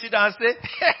didn't just sit down and say,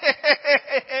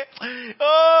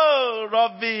 oh,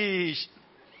 rubbish.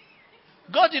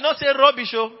 God did not say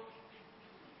rubbish. Oh.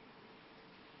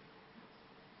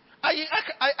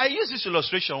 I used this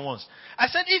illustration once. I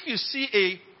said, if you see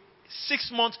a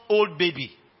 6-month-old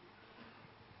baby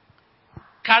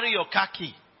carry your car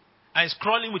key and is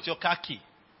crawling with your car key,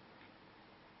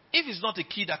 if it's not a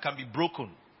key that can be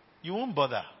broken, you won't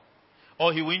bother.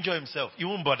 Or he will injure himself. You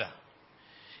won't bother.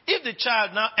 If the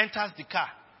child now enters the car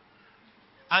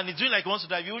and he's doing like he wants to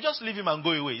drive, you will just leave him and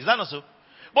go away. Is that not so?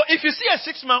 But if you see a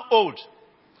 6-month-old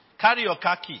carry your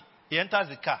car key, he enters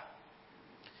the car.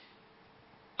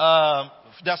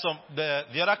 There's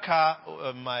the other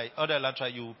car, my other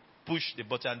Elantra, you push the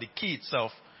button and the key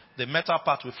itself, the metal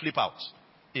part will flip out.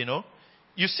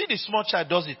 You see the small child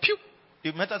does it, pew,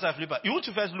 the metal part flip out. You want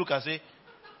to first look and say,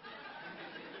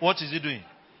 what is he doing?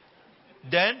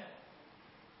 Then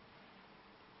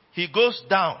he goes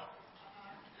down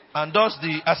and does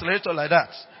the accelerator like that.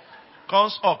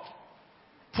 Comes up,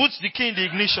 puts the key in the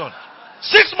ignition.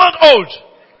 6-month-old.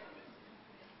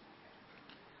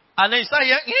 And then you start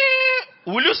hearing,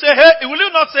 will you say, hey? Will you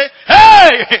not say,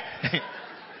 hey?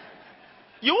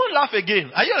 You won't laugh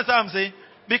again. Are you understand what I'm saying?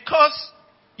 Because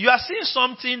you are seeing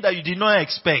something that you did not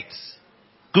expect.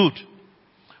 Good.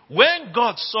 When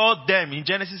God saw them in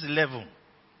Genesis 11,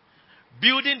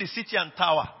 building the city and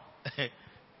tower. Hey!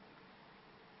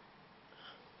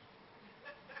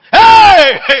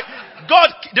 God,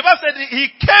 the Bible said he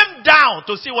came down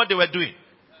to see what they were doing.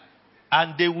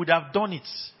 And they would have done it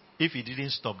if he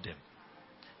didn't stop them.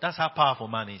 That's how powerful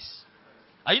man is.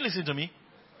 Are you listening to me?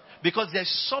 Because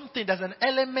there's an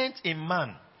element in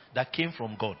man that came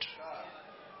from God.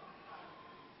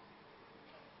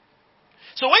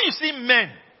 So when you see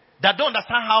men that don't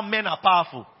understand how men are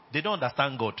powerful, they don't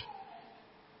understand God.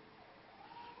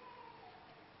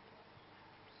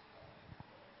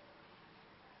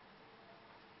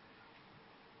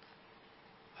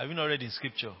 Have you not read in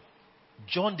scripture?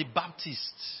 John the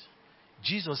Baptist,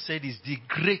 Jesus said, is the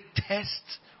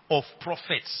greatest of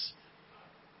prophets.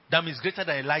 That means greater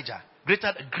than Elijah.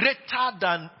 Greater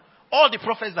than all the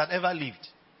prophets that ever lived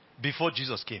before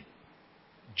Jesus came.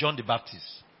 John the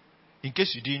Baptist. In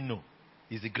case you didn't know,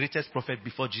 is the greatest prophet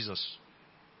before Jesus.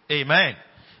 Amen.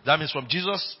 That means from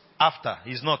Jesus after,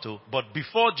 he's not, but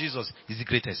before Jesus, he's the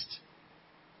greatest.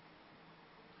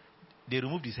 They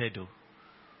removed his head, though.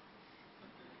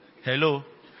 Hello?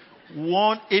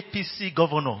 One APC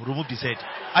governor removed his head.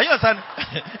 Are you understand?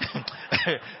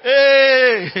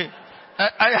 Hey! Hey!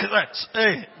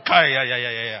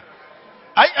 Yeah.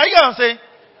 Are you what I'm saying?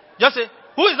 Just say,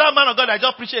 who is that man of God that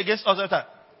just preached against us?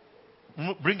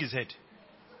 Bring his head.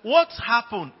 What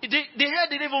happened? The head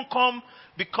didn't even come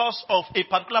because of a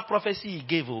particular prophecy he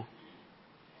gave.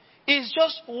 It's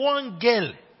just one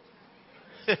girl.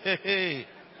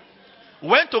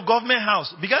 Went to government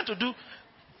house, began to do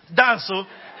dance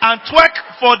and twerk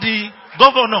for the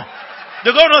governor.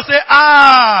 The governor said,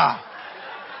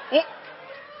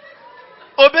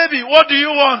 oh baby, what do you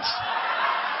want?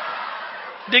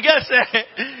 The girl said,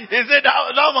 he said,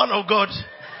 that man of God,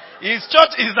 his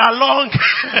church is along.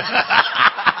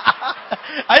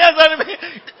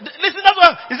 Listen, that's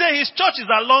what he said. His church is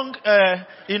along,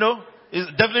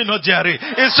 it's definitely not Jerry.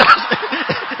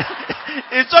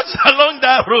 His church is along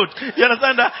that road. You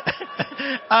understand that?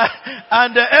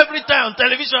 And every time on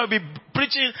television I'll be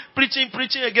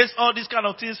preaching against all these kind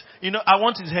of things. I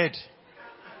want his head.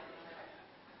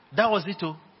 That was it.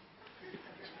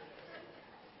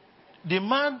 The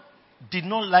man did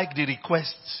not like the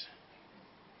request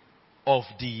of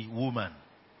the woman.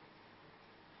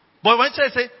 But when she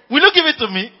said, will you give it to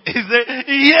me? He said,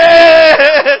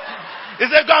 yes. He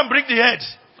said, go and bring the head.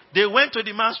 They went to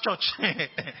the man's church,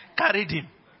 carried him,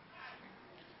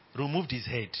 removed his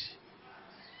head.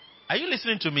 Are you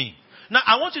listening to me? Now,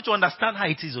 I want you to understand how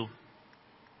it is.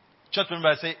 Church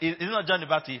member say, it's not John the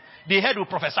Baptist. The head will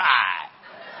prophesy.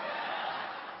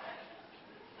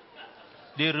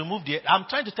 They removed the head. I'm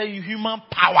trying to tell you human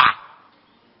power.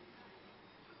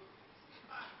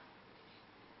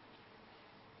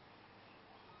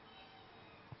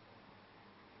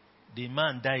 The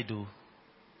man died, though.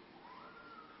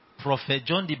 Prophet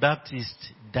John the Baptist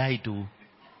died, though.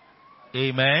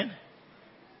 Amen.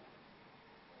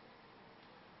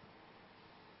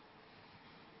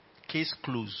 Case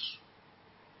closed.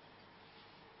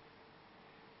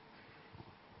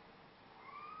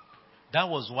 That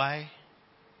was why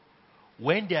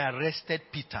when they arrested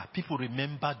Peter, people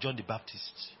remember John the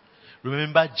Baptist.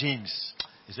 Remember James.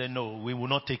 He said, no, we will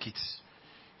not take it.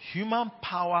 Human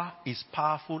power is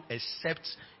powerful except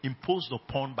imposed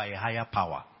upon by a higher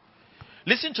power.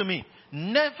 Listen to me.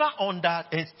 Never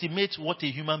underestimate what a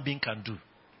human being can do.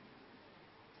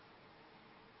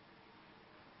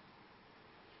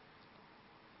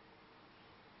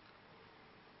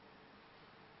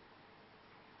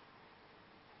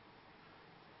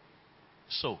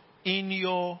 So, in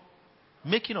your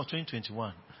making of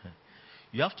 2021,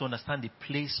 you have to understand the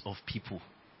place of people.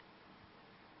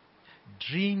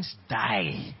 Dreams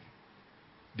die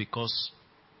because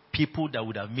people that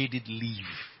would have made it live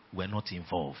were not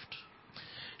involved.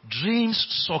 Dreams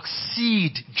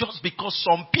succeed just because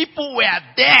some people were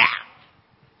there.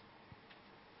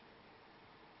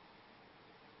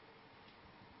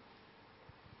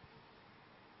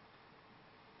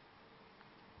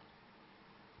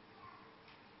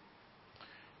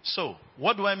 So,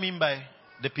 what do I mean by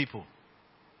the people?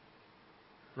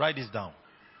 Write this down.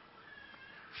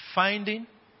 Finding,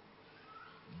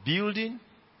 building,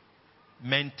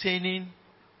 maintaining,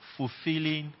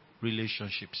 fulfilling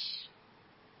relationships.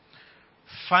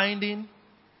 Finding,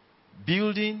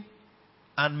 building,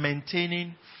 and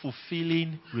maintaining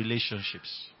fulfilling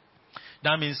relationships.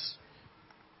 That means,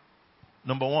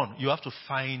 number one, you have to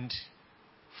find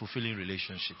fulfilling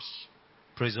relationships.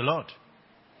 Praise the Lord.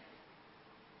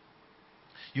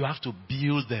 You have to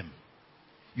build them.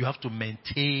 You have to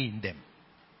maintain them.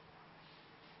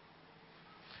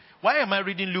 Why am I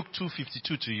reading Luke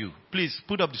 2:52 to you? Please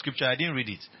put up the scripture. I didn't read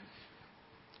it.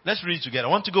 Let's read it together. I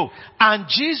want to go. And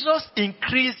Jesus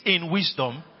increased in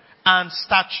wisdom and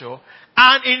stature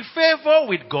and in favor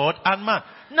with God and man.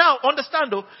 Now,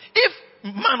 understand though, if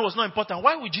man was not important,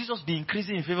 why would Jesus be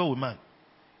increasing in favor with man?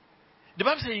 The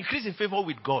Bible says increase in favor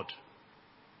with God.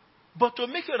 But to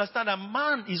make you understand that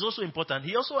man is also important,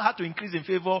 he also had to increase in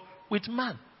favor with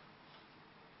man.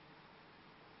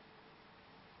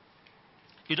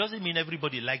 It doesn't mean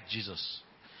everybody liked Jesus.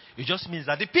 It just means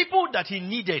that the people that he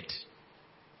needed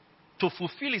to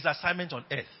fulfill his assignment on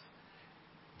earth,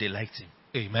 they liked him.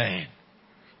 Amen.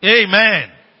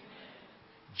 Amen.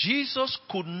 Jesus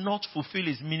could not fulfill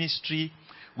his ministry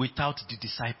without the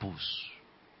disciples.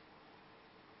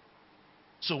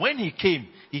 So when he came,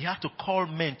 he had to call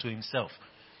men to himself.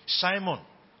 Simon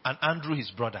and Andrew,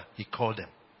 his brother, he called them.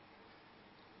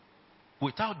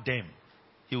 Without them,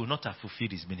 he would not have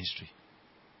fulfilled his ministry.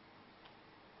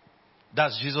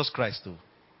 That's Jesus Christ, though.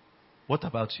 What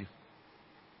about you?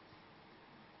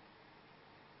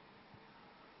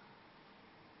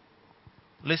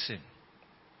 Listen.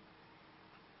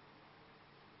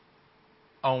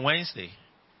 On Wednesday,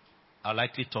 I'll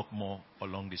likely talk more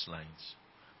along these lines.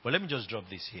 But let me just drop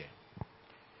this here.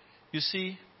 You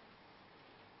see,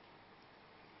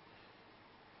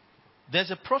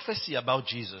 there's a prophecy about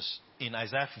Jesus in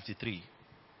Isaiah 53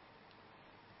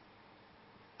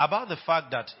 about the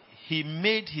fact that he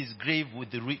made his grave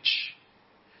with the rich.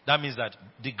 That means that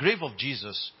the grave of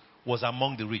Jesus was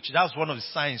among the rich. That's one of the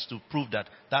signs to prove that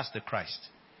that's the Christ.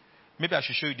 Maybe I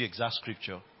should show you the exact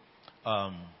scripture.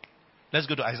 Let's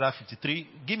go to Isaiah 53.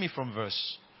 Give me from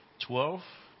verse 12.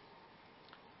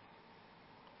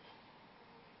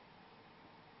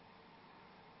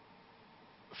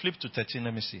 Flip to 13,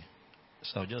 let me see.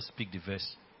 So I'll just pick the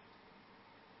verse.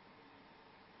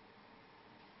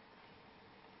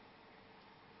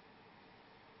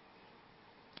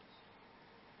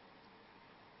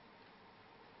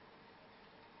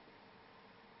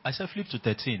 I said flip to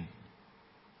 13.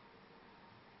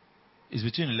 It's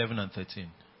between 11 and 13.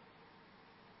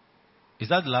 Is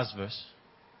that the last verse?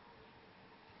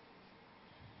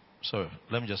 Sorry,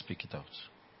 let me just pick it out.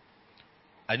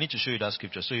 I need to show you that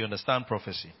scripture so you understand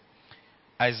prophecy.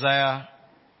 Isaiah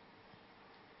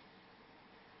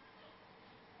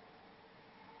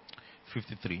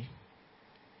 53.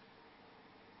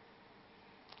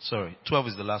 Sorry, 12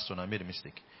 is the last one. I made a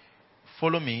mistake.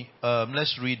 Follow me.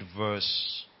 Let's read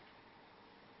verse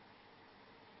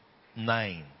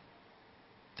 9.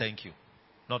 Thank you.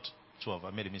 Not 12.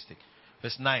 I made a mistake.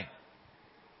 Verse 9.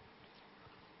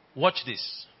 Watch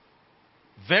this.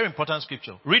 Very important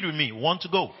scripture. Read with me. Want to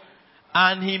go.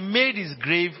 And he made his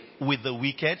grave with the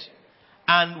wicked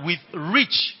and with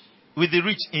the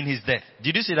rich in his death.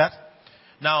 Did you see that?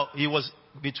 Now, he was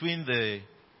between the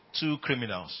two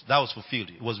criminals. That was fulfilled.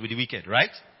 It was with the wicked, right?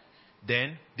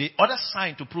 Then, the other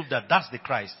sign to prove that that's the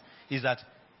Christ is that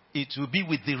it will be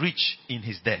with the rich in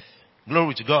his death.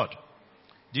 Glory to God.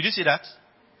 Did you see that?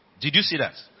 Did you see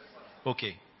that?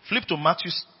 Okay. Flip to Matthew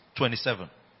 27.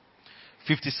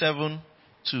 57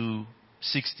 to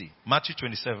 60. Matthew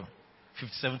 27.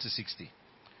 57 to 60.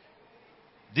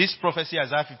 This prophecy,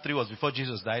 Isaiah 53, was before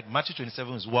Jesus died. Matthew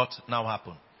 27 is what now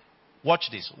happened. Watch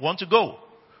this. Want to go?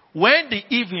 When the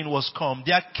evening was come,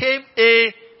 there came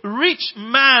a rich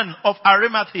man of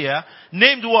Arimathea,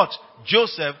 named what?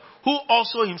 Joseph, who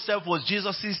also himself was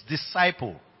Jesus'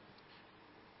 disciple.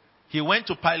 He went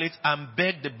to Pilate and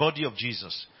begged the body of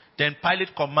Jesus. Then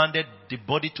Pilate commanded the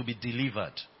body to be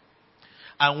delivered.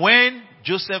 And when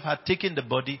Joseph had taken the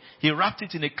body, he wrapped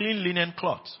it in a clean linen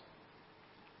cloth.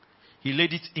 He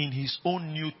laid it in his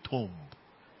own new tomb,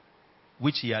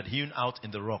 which he had hewn out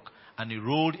in the rock. And he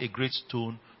rolled a great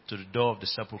stone to the door of the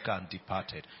sepulchre and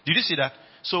departed. Did you see that?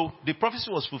 So the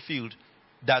prophecy was fulfilled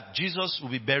that Jesus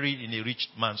will be buried in a rich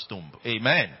man's tomb.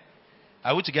 Amen.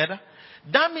 Are we together?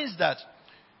 That means that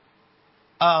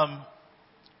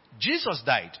Jesus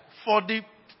died. For the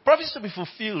prophecy to be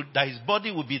fulfilled that his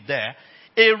body will be there,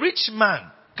 a rich man.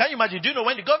 Can you imagine? Do you know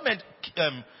when the government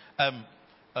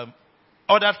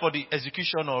ordered for the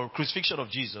execution or crucifixion of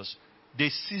Jesus, they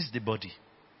seized the body.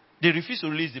 They refused to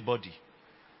release the body.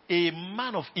 A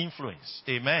man of influence,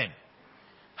 amen,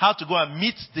 had to go and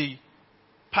meet the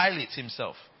Pilate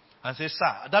himself and say,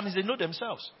 sir, that means they know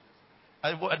themselves.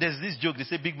 And there's this joke, they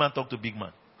say big man talk to big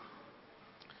man.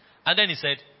 And then he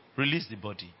said, release the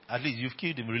body. At least you've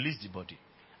killed him, release the body.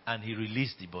 And he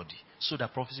released the body so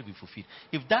that prophecy will be fulfilled.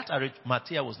 If that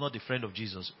Arimathea was not the friend of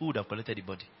Jesus, who would have collected the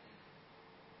body?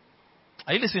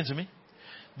 Are you listening to me?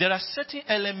 There are certain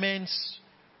elements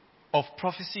of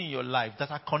prophecy in your life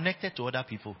that are connected to other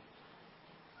people.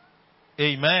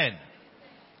 Amen.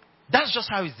 That's just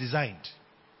how it's designed.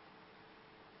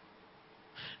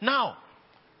 Now,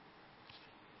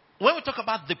 when we talk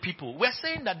about the people, we're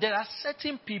saying that there are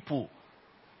certain people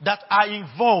that are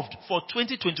involved for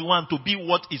 2021 to be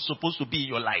what is supposed to be in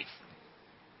your life.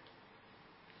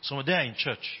 Some of them are in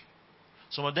church.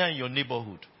 Some of them are in your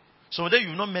neighborhood. Some of them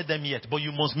you've not met them yet, but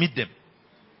you must meet them.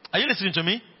 Are you listening to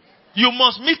me? You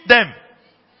must meet them.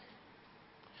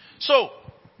 So,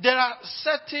 there are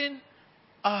certain,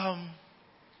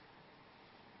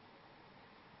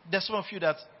 there's some of you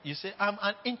that you say, I'm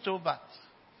an introvert.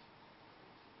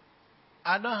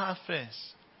 I don't have friends.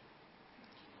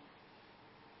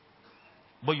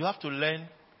 But you have to learn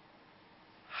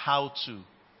how to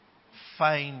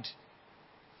find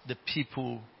the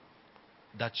people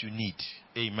that you need.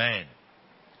 Amen.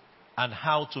 And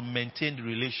how to maintain the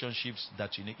relationships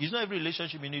that you need. It's not every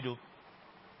relationship you need, though.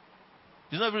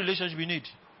 It's not every relationship you need.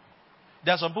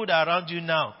 There are some people that are around you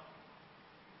now.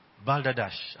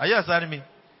 Balderdash. Are you understanding me?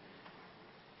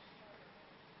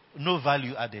 No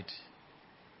value added.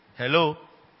 Hello?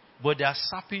 But they are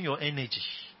sapping your energy.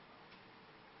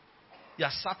 They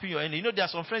are sapping your energy. You know, there are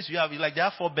some friends you have, like they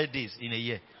have 4 birthdays in a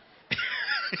year.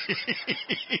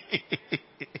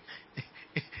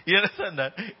 You understand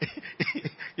that?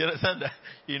 You understand that?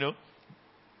 You know?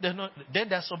 They're not, then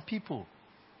there are some people,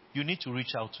 you need to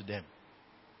reach out to them.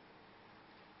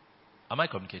 Am I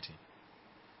communicating?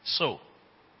 So,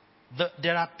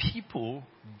 there are people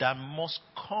that must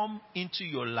come into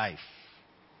your life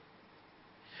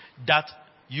that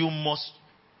you must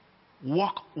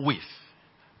work with,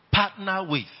 partner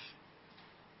with.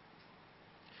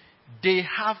 They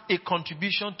have a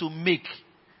contribution to make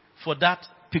for that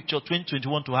picture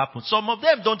 2021 to happen. Some of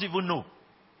them don't even know.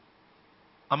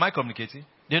 Am I communicating?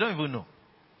 They don't even know.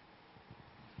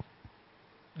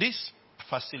 This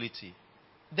facility,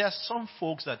 there are some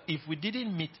folks that if we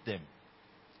didn't meet them,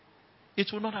 it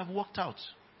would not have worked out.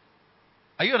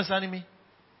 Are you understanding me?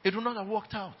 It would not have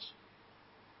worked out.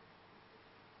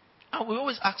 And we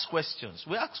always ask questions.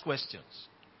 We ask questions.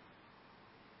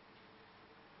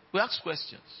 We ask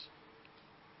questions.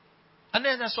 And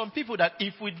then there are some people that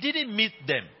if we didn't meet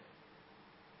them,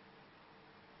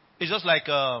 it's just like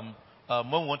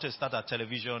when we wanted to start our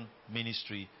television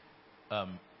ministry,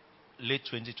 late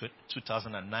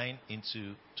 2009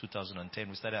 into 2010.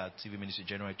 We started our TV ministry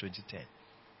January 2010.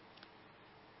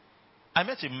 I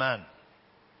met a man.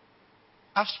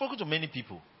 I've spoken to many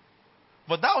people.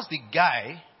 But that was the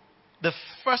guy, the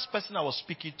first person I was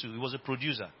speaking to. He was a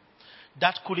producer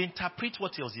that could interpret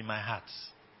what was in my heart.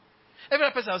 Every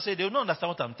person I would say, they will not understand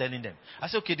what I'm telling them. I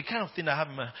say, okay, the kind of thing I have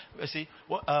in my I say,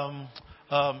 well,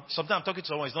 sometimes I'm talking to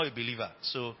someone who's not a believer.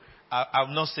 So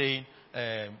I'm not saying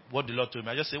what the Lord told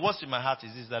me. I just say, what's in my heart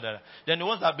is this, that, that. Then the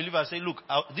ones that believe, I say, look,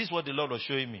 this is what the Lord was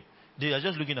showing me. They are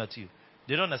just looking at you.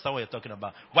 They don't understand what you're talking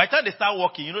about. By the time they start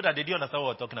working, you know that they didn't understand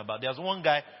what we're talking about. There's one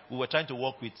guy we were trying to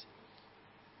work with.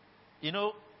 You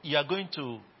know, you are going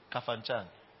to Kafanchan.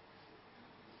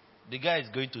 The guy is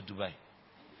going to Dubai.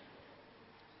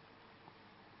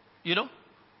 You know?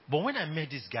 But when I met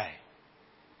this guy,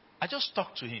 I just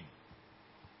talked to him.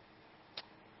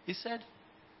 He said,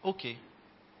 okay.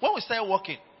 When we started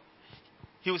working,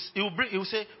 he will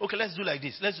say, okay, let's do like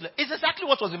this. Let's do like. It's exactly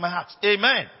what was in my heart.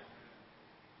 Amen.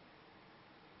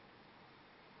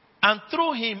 And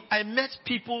through him, I met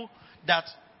people that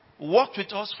worked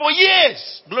with us for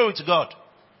years. Glory to God.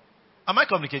 Am I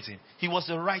communicating? He was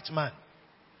the right man.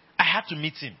 I had to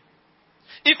meet him.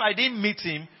 If I didn't meet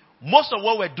him, most of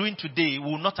what we're doing today,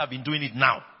 we would not have been doing it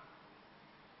now.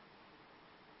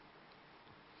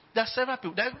 There are several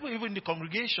people. There are people even in the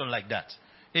congregation like that.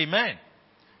 Amen.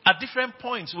 At different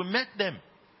points, we met them.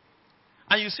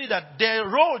 And you see that their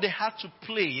role they had to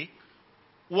play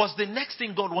was the next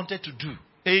thing God wanted to do.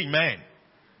 Amen.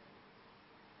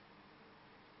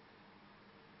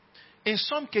 In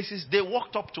some cases, they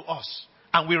walked up to us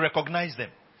and we recognized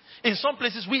them. In some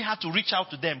places, we had to reach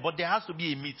out to them, but there has to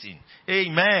be a meeting.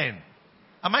 Amen.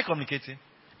 Am I communicating?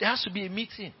 There has to be a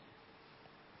meeting.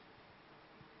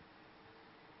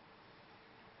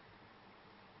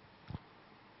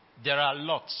 There are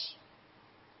lots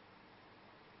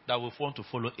that will want to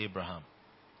follow Abraham.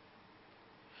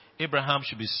 Abraham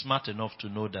should be smart enough to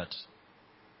know that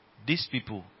these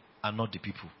people are not the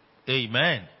people.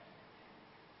 Amen.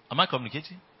 Am I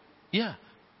communicating? Yeah.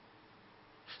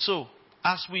 So,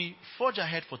 as we forge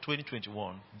ahead for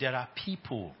 2021, there are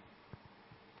people,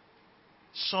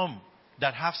 some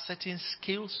that have certain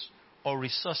skills or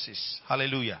resources.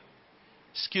 Hallelujah.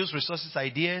 Skills, resources,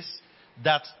 ideas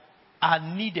that are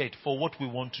needed for what we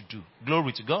want to do.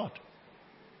 Glory to God.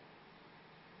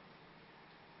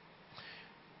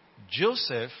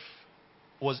 Joseph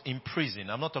was in prison.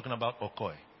 I'm not talking about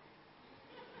Okoye.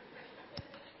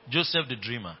 Joseph the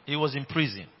dreamer. He was in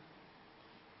prison.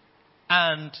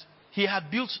 And he had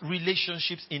built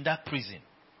relationships in that prison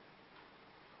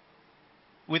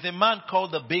with a man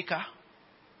called the baker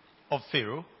of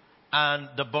Pharaoh and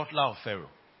the butler of Pharaoh.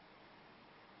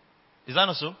 Is that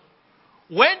not so?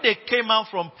 When they came out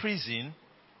from prison,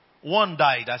 one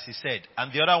died, as he said,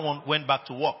 and the other one went back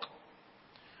to work.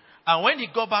 And when he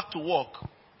got back to work,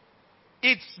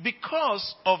 it's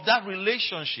because of that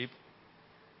relationship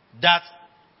that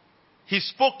he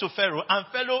spoke to Pharaoh, and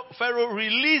Pharaoh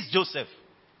released Joseph.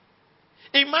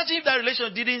 Imagine if that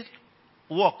relationship didn't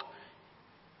work,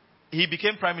 he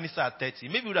became prime minister at 30.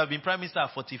 Maybe he would have been prime minister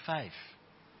at 45.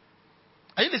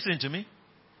 Are you listening to me?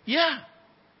 Yeah.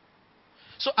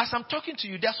 So as I'm talking to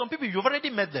you, there are some people, you've already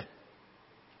met them.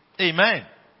 Amen.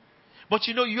 But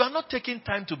you are not taking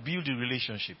time to build a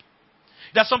relationship.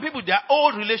 There are some people, they are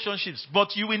old relationships,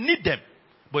 but you will need them.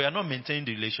 But you are not maintaining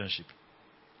the relationship.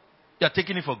 You are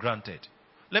taking it for granted.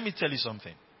 Let me tell you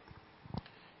something.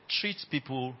 Treat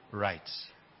people right.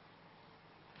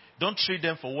 Don't treat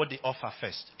them for what they offer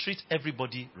first. Treat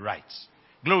everybody right.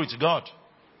 Glory to God.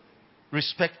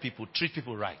 Respect people. Treat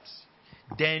people right.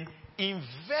 Then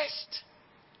invest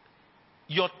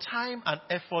your time and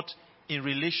effort in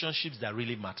relationships that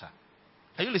really matter.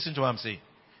 Are you listening to what I'm saying?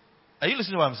 Are you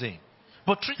listening to what I'm saying?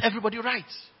 But treat everybody right.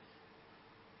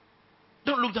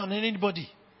 Don't look down on anybody.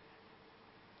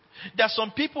 There are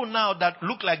some people now that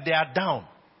look like they are down.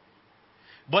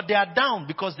 But they are down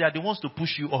because they are the ones to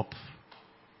push you up.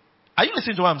 Are you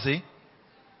listening to what I'm saying?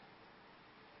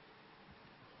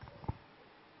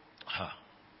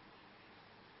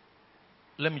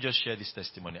 Let me just share this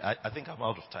testimony. I think I'm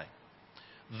out of time.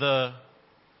 The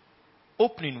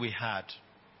opening we had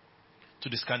to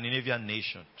the Scandinavian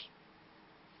nations,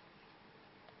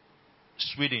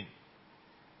 Sweden,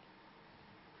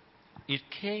 it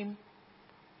came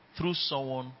through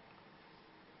someone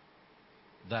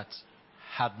that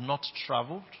had not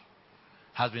traveled,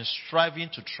 has been striving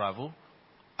to travel,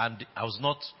 and has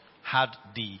not had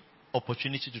the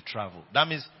opportunity to travel. That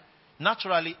means,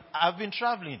 naturally, I've been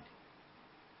traveling.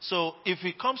 So, if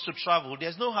it comes to travel,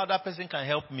 there's no how that person can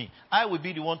help me. I will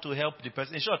be the one to help the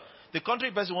person. In short, the country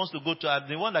the person wants to go to, I'm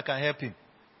the one that can help him.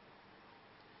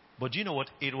 But do you know what?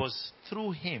 It was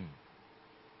through him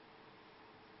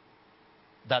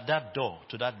that door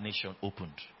to that nation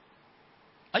opened.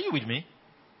 Are you with me?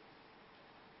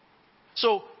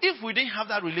 So, if we didn't have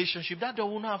that relationship, that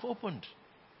door would not have opened.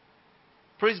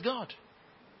 Praise God.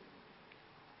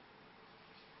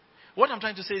 What I'm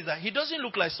trying to say is that he doesn't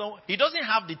look like someone, he doesn't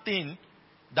have the thing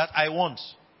that I want,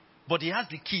 but he has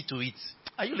the key to it.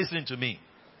 Are you listening to me?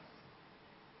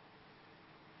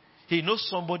 He knows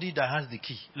somebody that has the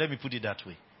key. Let me put it that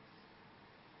way.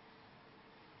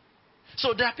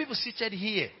 So there are people seated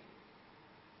here.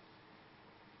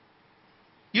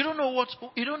 You don't know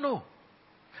you don't know.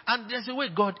 And there's the way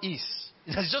God is.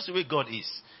 That's just the way God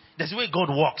is. That's the way God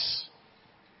works.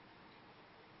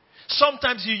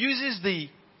 Sometimes he uses the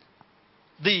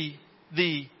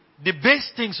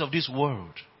base things of this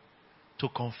world to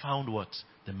confound what?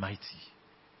 The mighty.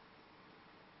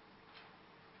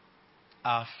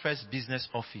 Our first business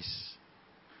office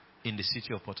in the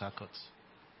city of Port Harcourt.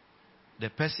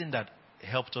 The person that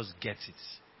helped us get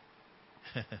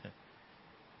it.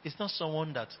 It's not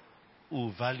someone that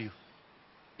we value.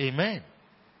 Amen.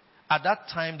 At that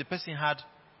time, the person had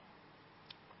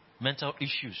mental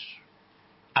issues.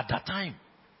 At that time.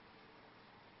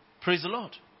 Praise the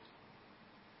Lord.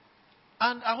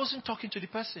 And I wasn't talking to the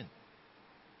person.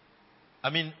 I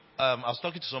was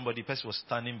talking to somebody. The person was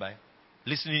standing by,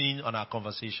 listening in on our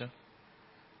conversation.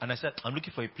 And I said, I'm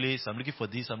looking for a place. I'm looking for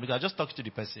this. I was just talking to the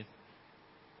person.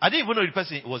 I didn't even know the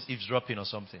person was eavesdropping or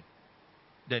something.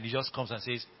 Then he just comes and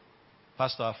says,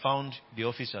 Pastor, I found the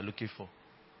office you're looking for.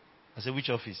 I said, which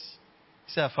office?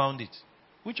 He said, I found it.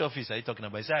 Which office are you talking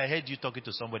about? He said, I heard you talking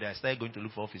to somebody. I started going to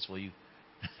look for office for you.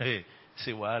 Hey,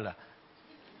 say, Wahala.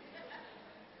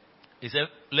 He said,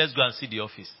 let's go and see the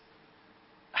office.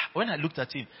 When I looked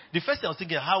at him, the first thing I was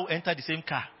thinking, how enter the same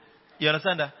car? You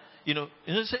understand that?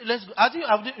 Say, let's go.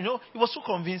 He was so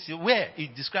convinced. Where? He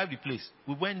described the place.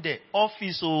 We went there.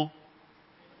 Office,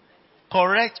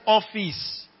 correct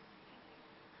office.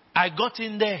 I got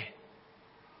in there.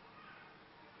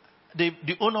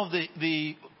 The owner of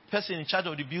the person in charge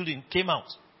of the building came out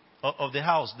of the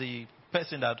house. The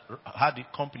person that had the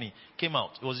company came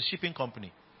out. It was a shipping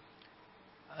company.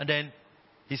 And then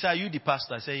he said, are you the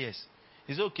pastor? I said, yes.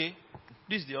 He said, okay,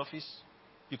 this is the office.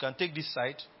 You can take this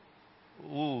side.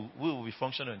 We will be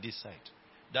functioning on this side.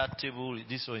 That table,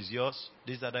 this one is yours.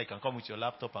 This, that, you can come with your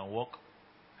laptop and work.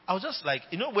 I was just like,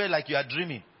 where like you are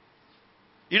dreaming.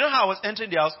 You know how I was entering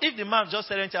the house? If the man just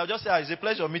said anything, I'll just say, it's a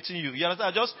pleasure meeting you. You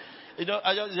understand?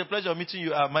 It's a pleasure meeting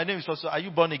you. My name is Pastor. Are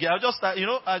you born again? I'll just start,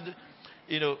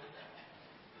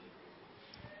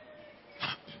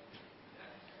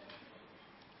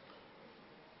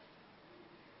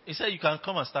 He said, you can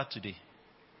come and start today.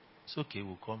 It's okay,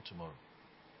 we'll come tomorrow.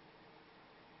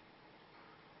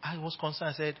 I was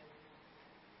concerned. I said,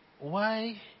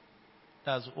 why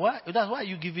are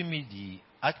you giving me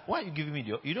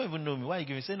you don't even know me. Why are you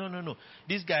giving me? He said, no.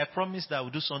 This guy promised that I will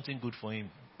do something good for him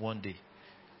one day.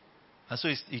 And so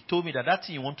he told me that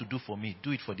thing you want to do for me,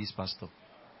 do it for this pastor.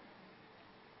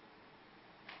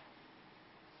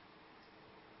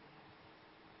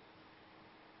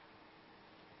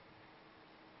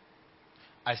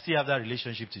 I still have that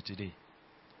relationship to today.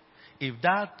 If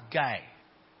that guy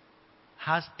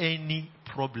has any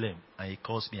problem and he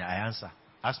calls me, I answer.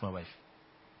 Ask my wife.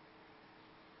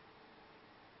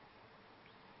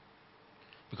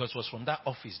 Because it was from that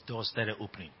office doors started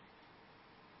opening.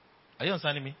 Are you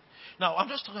understanding me? Now, I'm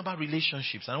just talking about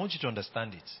relationships, and I want you to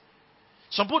understand it.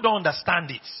 Some people don't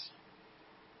understand it.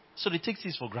 So they take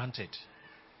things for granted.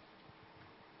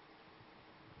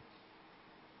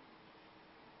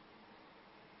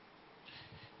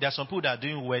 There are some people that are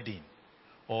doing wedding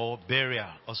or burial.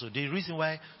 Also, the reason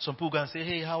why some people go and say,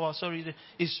 hey, how are sorry,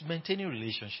 is maintaining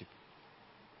relationship.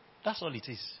 That's all it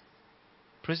is.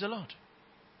 Praise the Lord.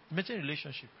 Maintain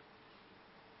relationship.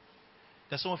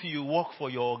 There's some of you work for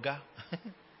your oga,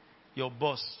 your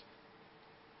boss.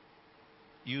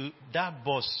 That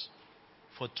boss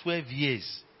for 12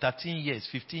 years, 13 years,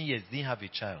 15 years didn't have a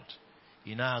child.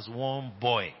 He now has one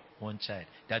boy, one child.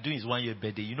 They are doing his 1 year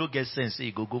birthday. You know, get sense,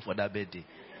 say go for that birthday.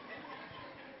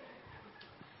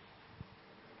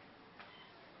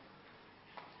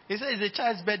 He said, it's a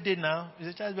child's birthday now.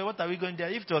 It's a child's birthday. What are we going there?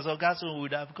 If it was Augusto, we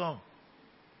would have come.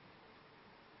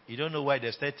 You don't know why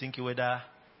they start thinking whether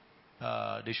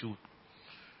they should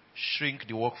shrink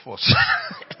the workforce.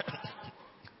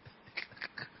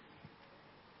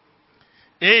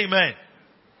 Amen.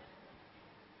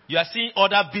 You are seeing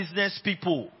other business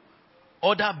people,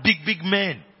 other big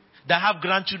men that have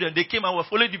grandchildren. They came and were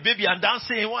following the baby and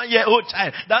dancing, 1 year old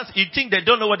child. You think they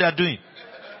don't know what they are doing.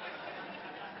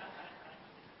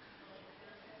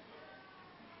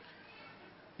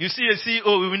 You see a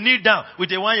CEO, we will kneel down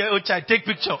with a 1 year old child, take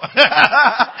picture.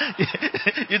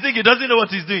 You think he doesn't know what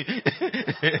he's doing.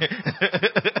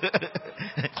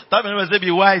 That man must be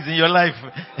wise in your life.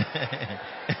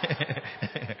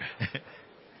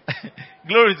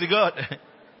 Glory to God.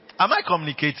 Am I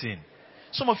communicating?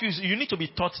 Some of you need to be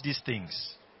taught these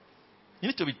things. You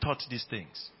need to be taught these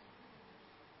things.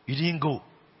 You didn't go.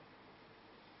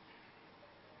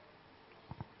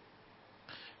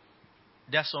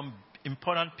 There are some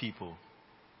important people.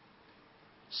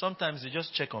 Sometimes they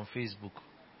just check on Facebook.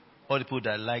 All the people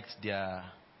that liked their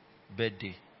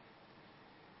birthday.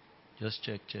 Just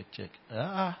check.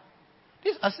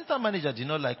 This assistant manager did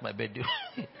not like my birthday.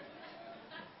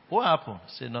 What happened?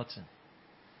 Say nothing.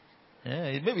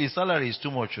 Yeah, maybe his salary is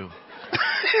too much. Oh.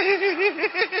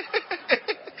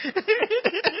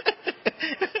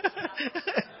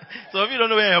 So if you don't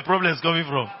know where your problem is coming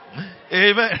from.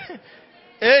 Amen.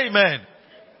 Amen.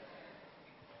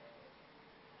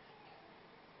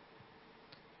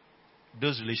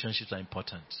 Those relationships are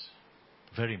important.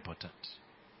 Very important.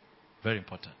 Very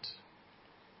important.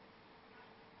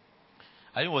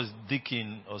 I think it was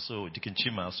Deacon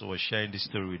Chima also was sharing this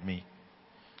story with me.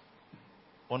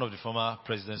 One of the former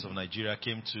presidents of Nigeria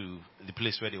came to the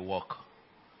place where they work.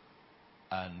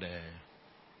 And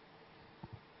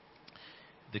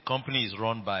the company is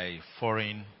run by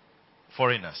foreigners.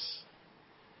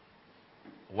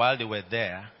 While they were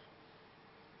there,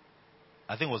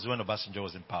 I think it was when Obasanjo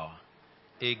was in power,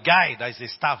 a guy that is a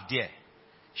staff there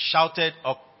shouted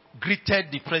or greeted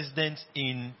the president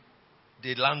in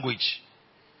the language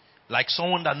like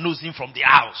someone that knows him from the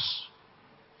house.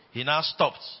 He now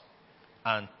stopped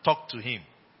and talked to him.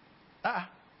 That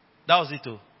was it.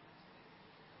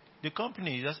 The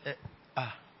company just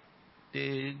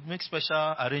they make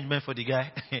special arrangement for the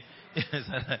guy.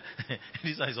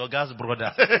 This is Oga's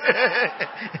brother.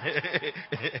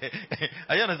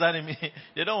 Are you understanding me?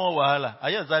 They don't want wahala. Are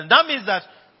you understanding? That means that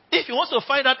if he wants to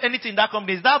find out anything in that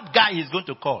company, that guy is going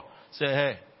to call. Say,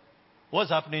 hey, what's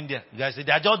happening there? The guy said,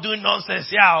 they are just doing nonsense.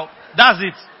 Yeah, that's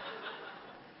it.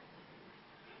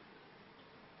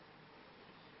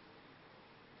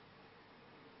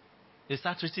 They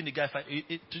start treating the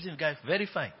guy very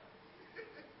fine.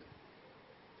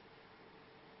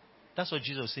 That's what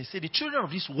Jesus says. Say, the children of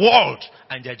this world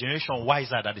and their generation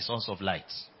wiser than the sons of light.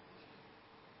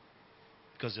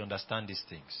 Because they understand these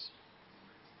things.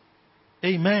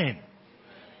 Amen.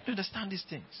 You understand these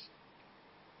things.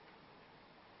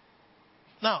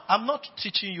 Now, I'm not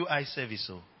teaching you eye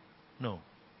service, no.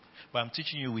 But I'm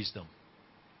teaching you wisdom.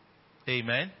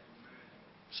 Amen.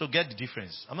 So get the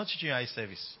difference. I'm not teaching you eye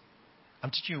service.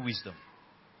 I'm teaching you wisdom.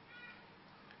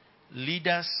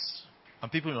 Leaders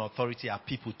and people in authority are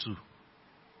people too.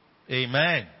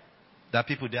 Amen. They are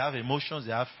people, they have emotions,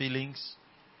 they have feelings.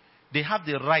 They have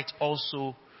the right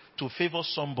also to favor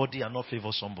somebody and not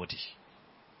favor somebody.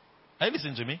 Are you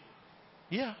listening to me?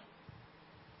 Yeah.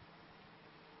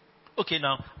 Okay,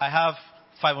 now, I have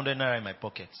 500 naira in my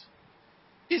pocket.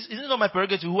 Is it not my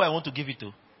prerogative who I want to give it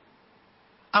to?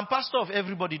 I'm pastor of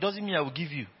everybody. Doesn't mean I will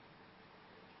give you.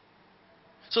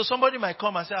 So somebody might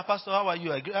come and say, Pastor, how are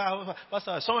you?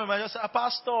 Pastor, someone might just say,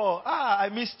 Pastor, I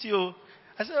missed you.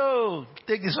 I say, oh,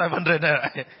 take this 500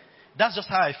 naira. That's just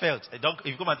how I felt. If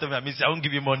you come and tell me I miss you, I won't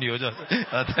give you money. Or just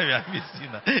tell me I miss you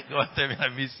now. You want to tell me I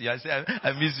miss you. I say,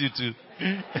 I miss you too.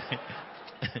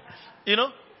 You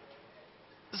know?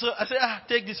 So I say,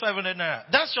 take this 500 naira.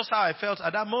 That's just how I felt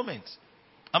at that moment.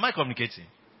 Am I communicating?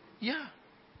 Yeah.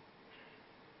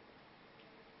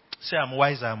 Say, I'm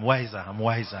wiser, I'm wiser, I'm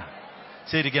wiser.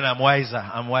 Say it again, I'm wiser,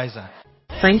 I'm wiser.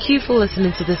 Thank you for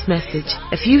listening to this message.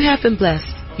 If you have been blessed,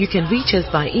 you can reach us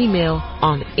by email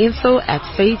on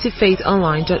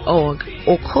info@faith2faithonline.org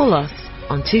or call us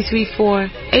on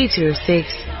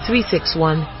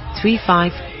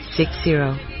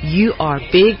 234-806-361-3560. You are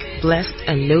big, blessed,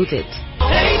 and loaded.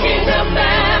 Taking the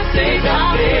message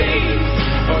of faith.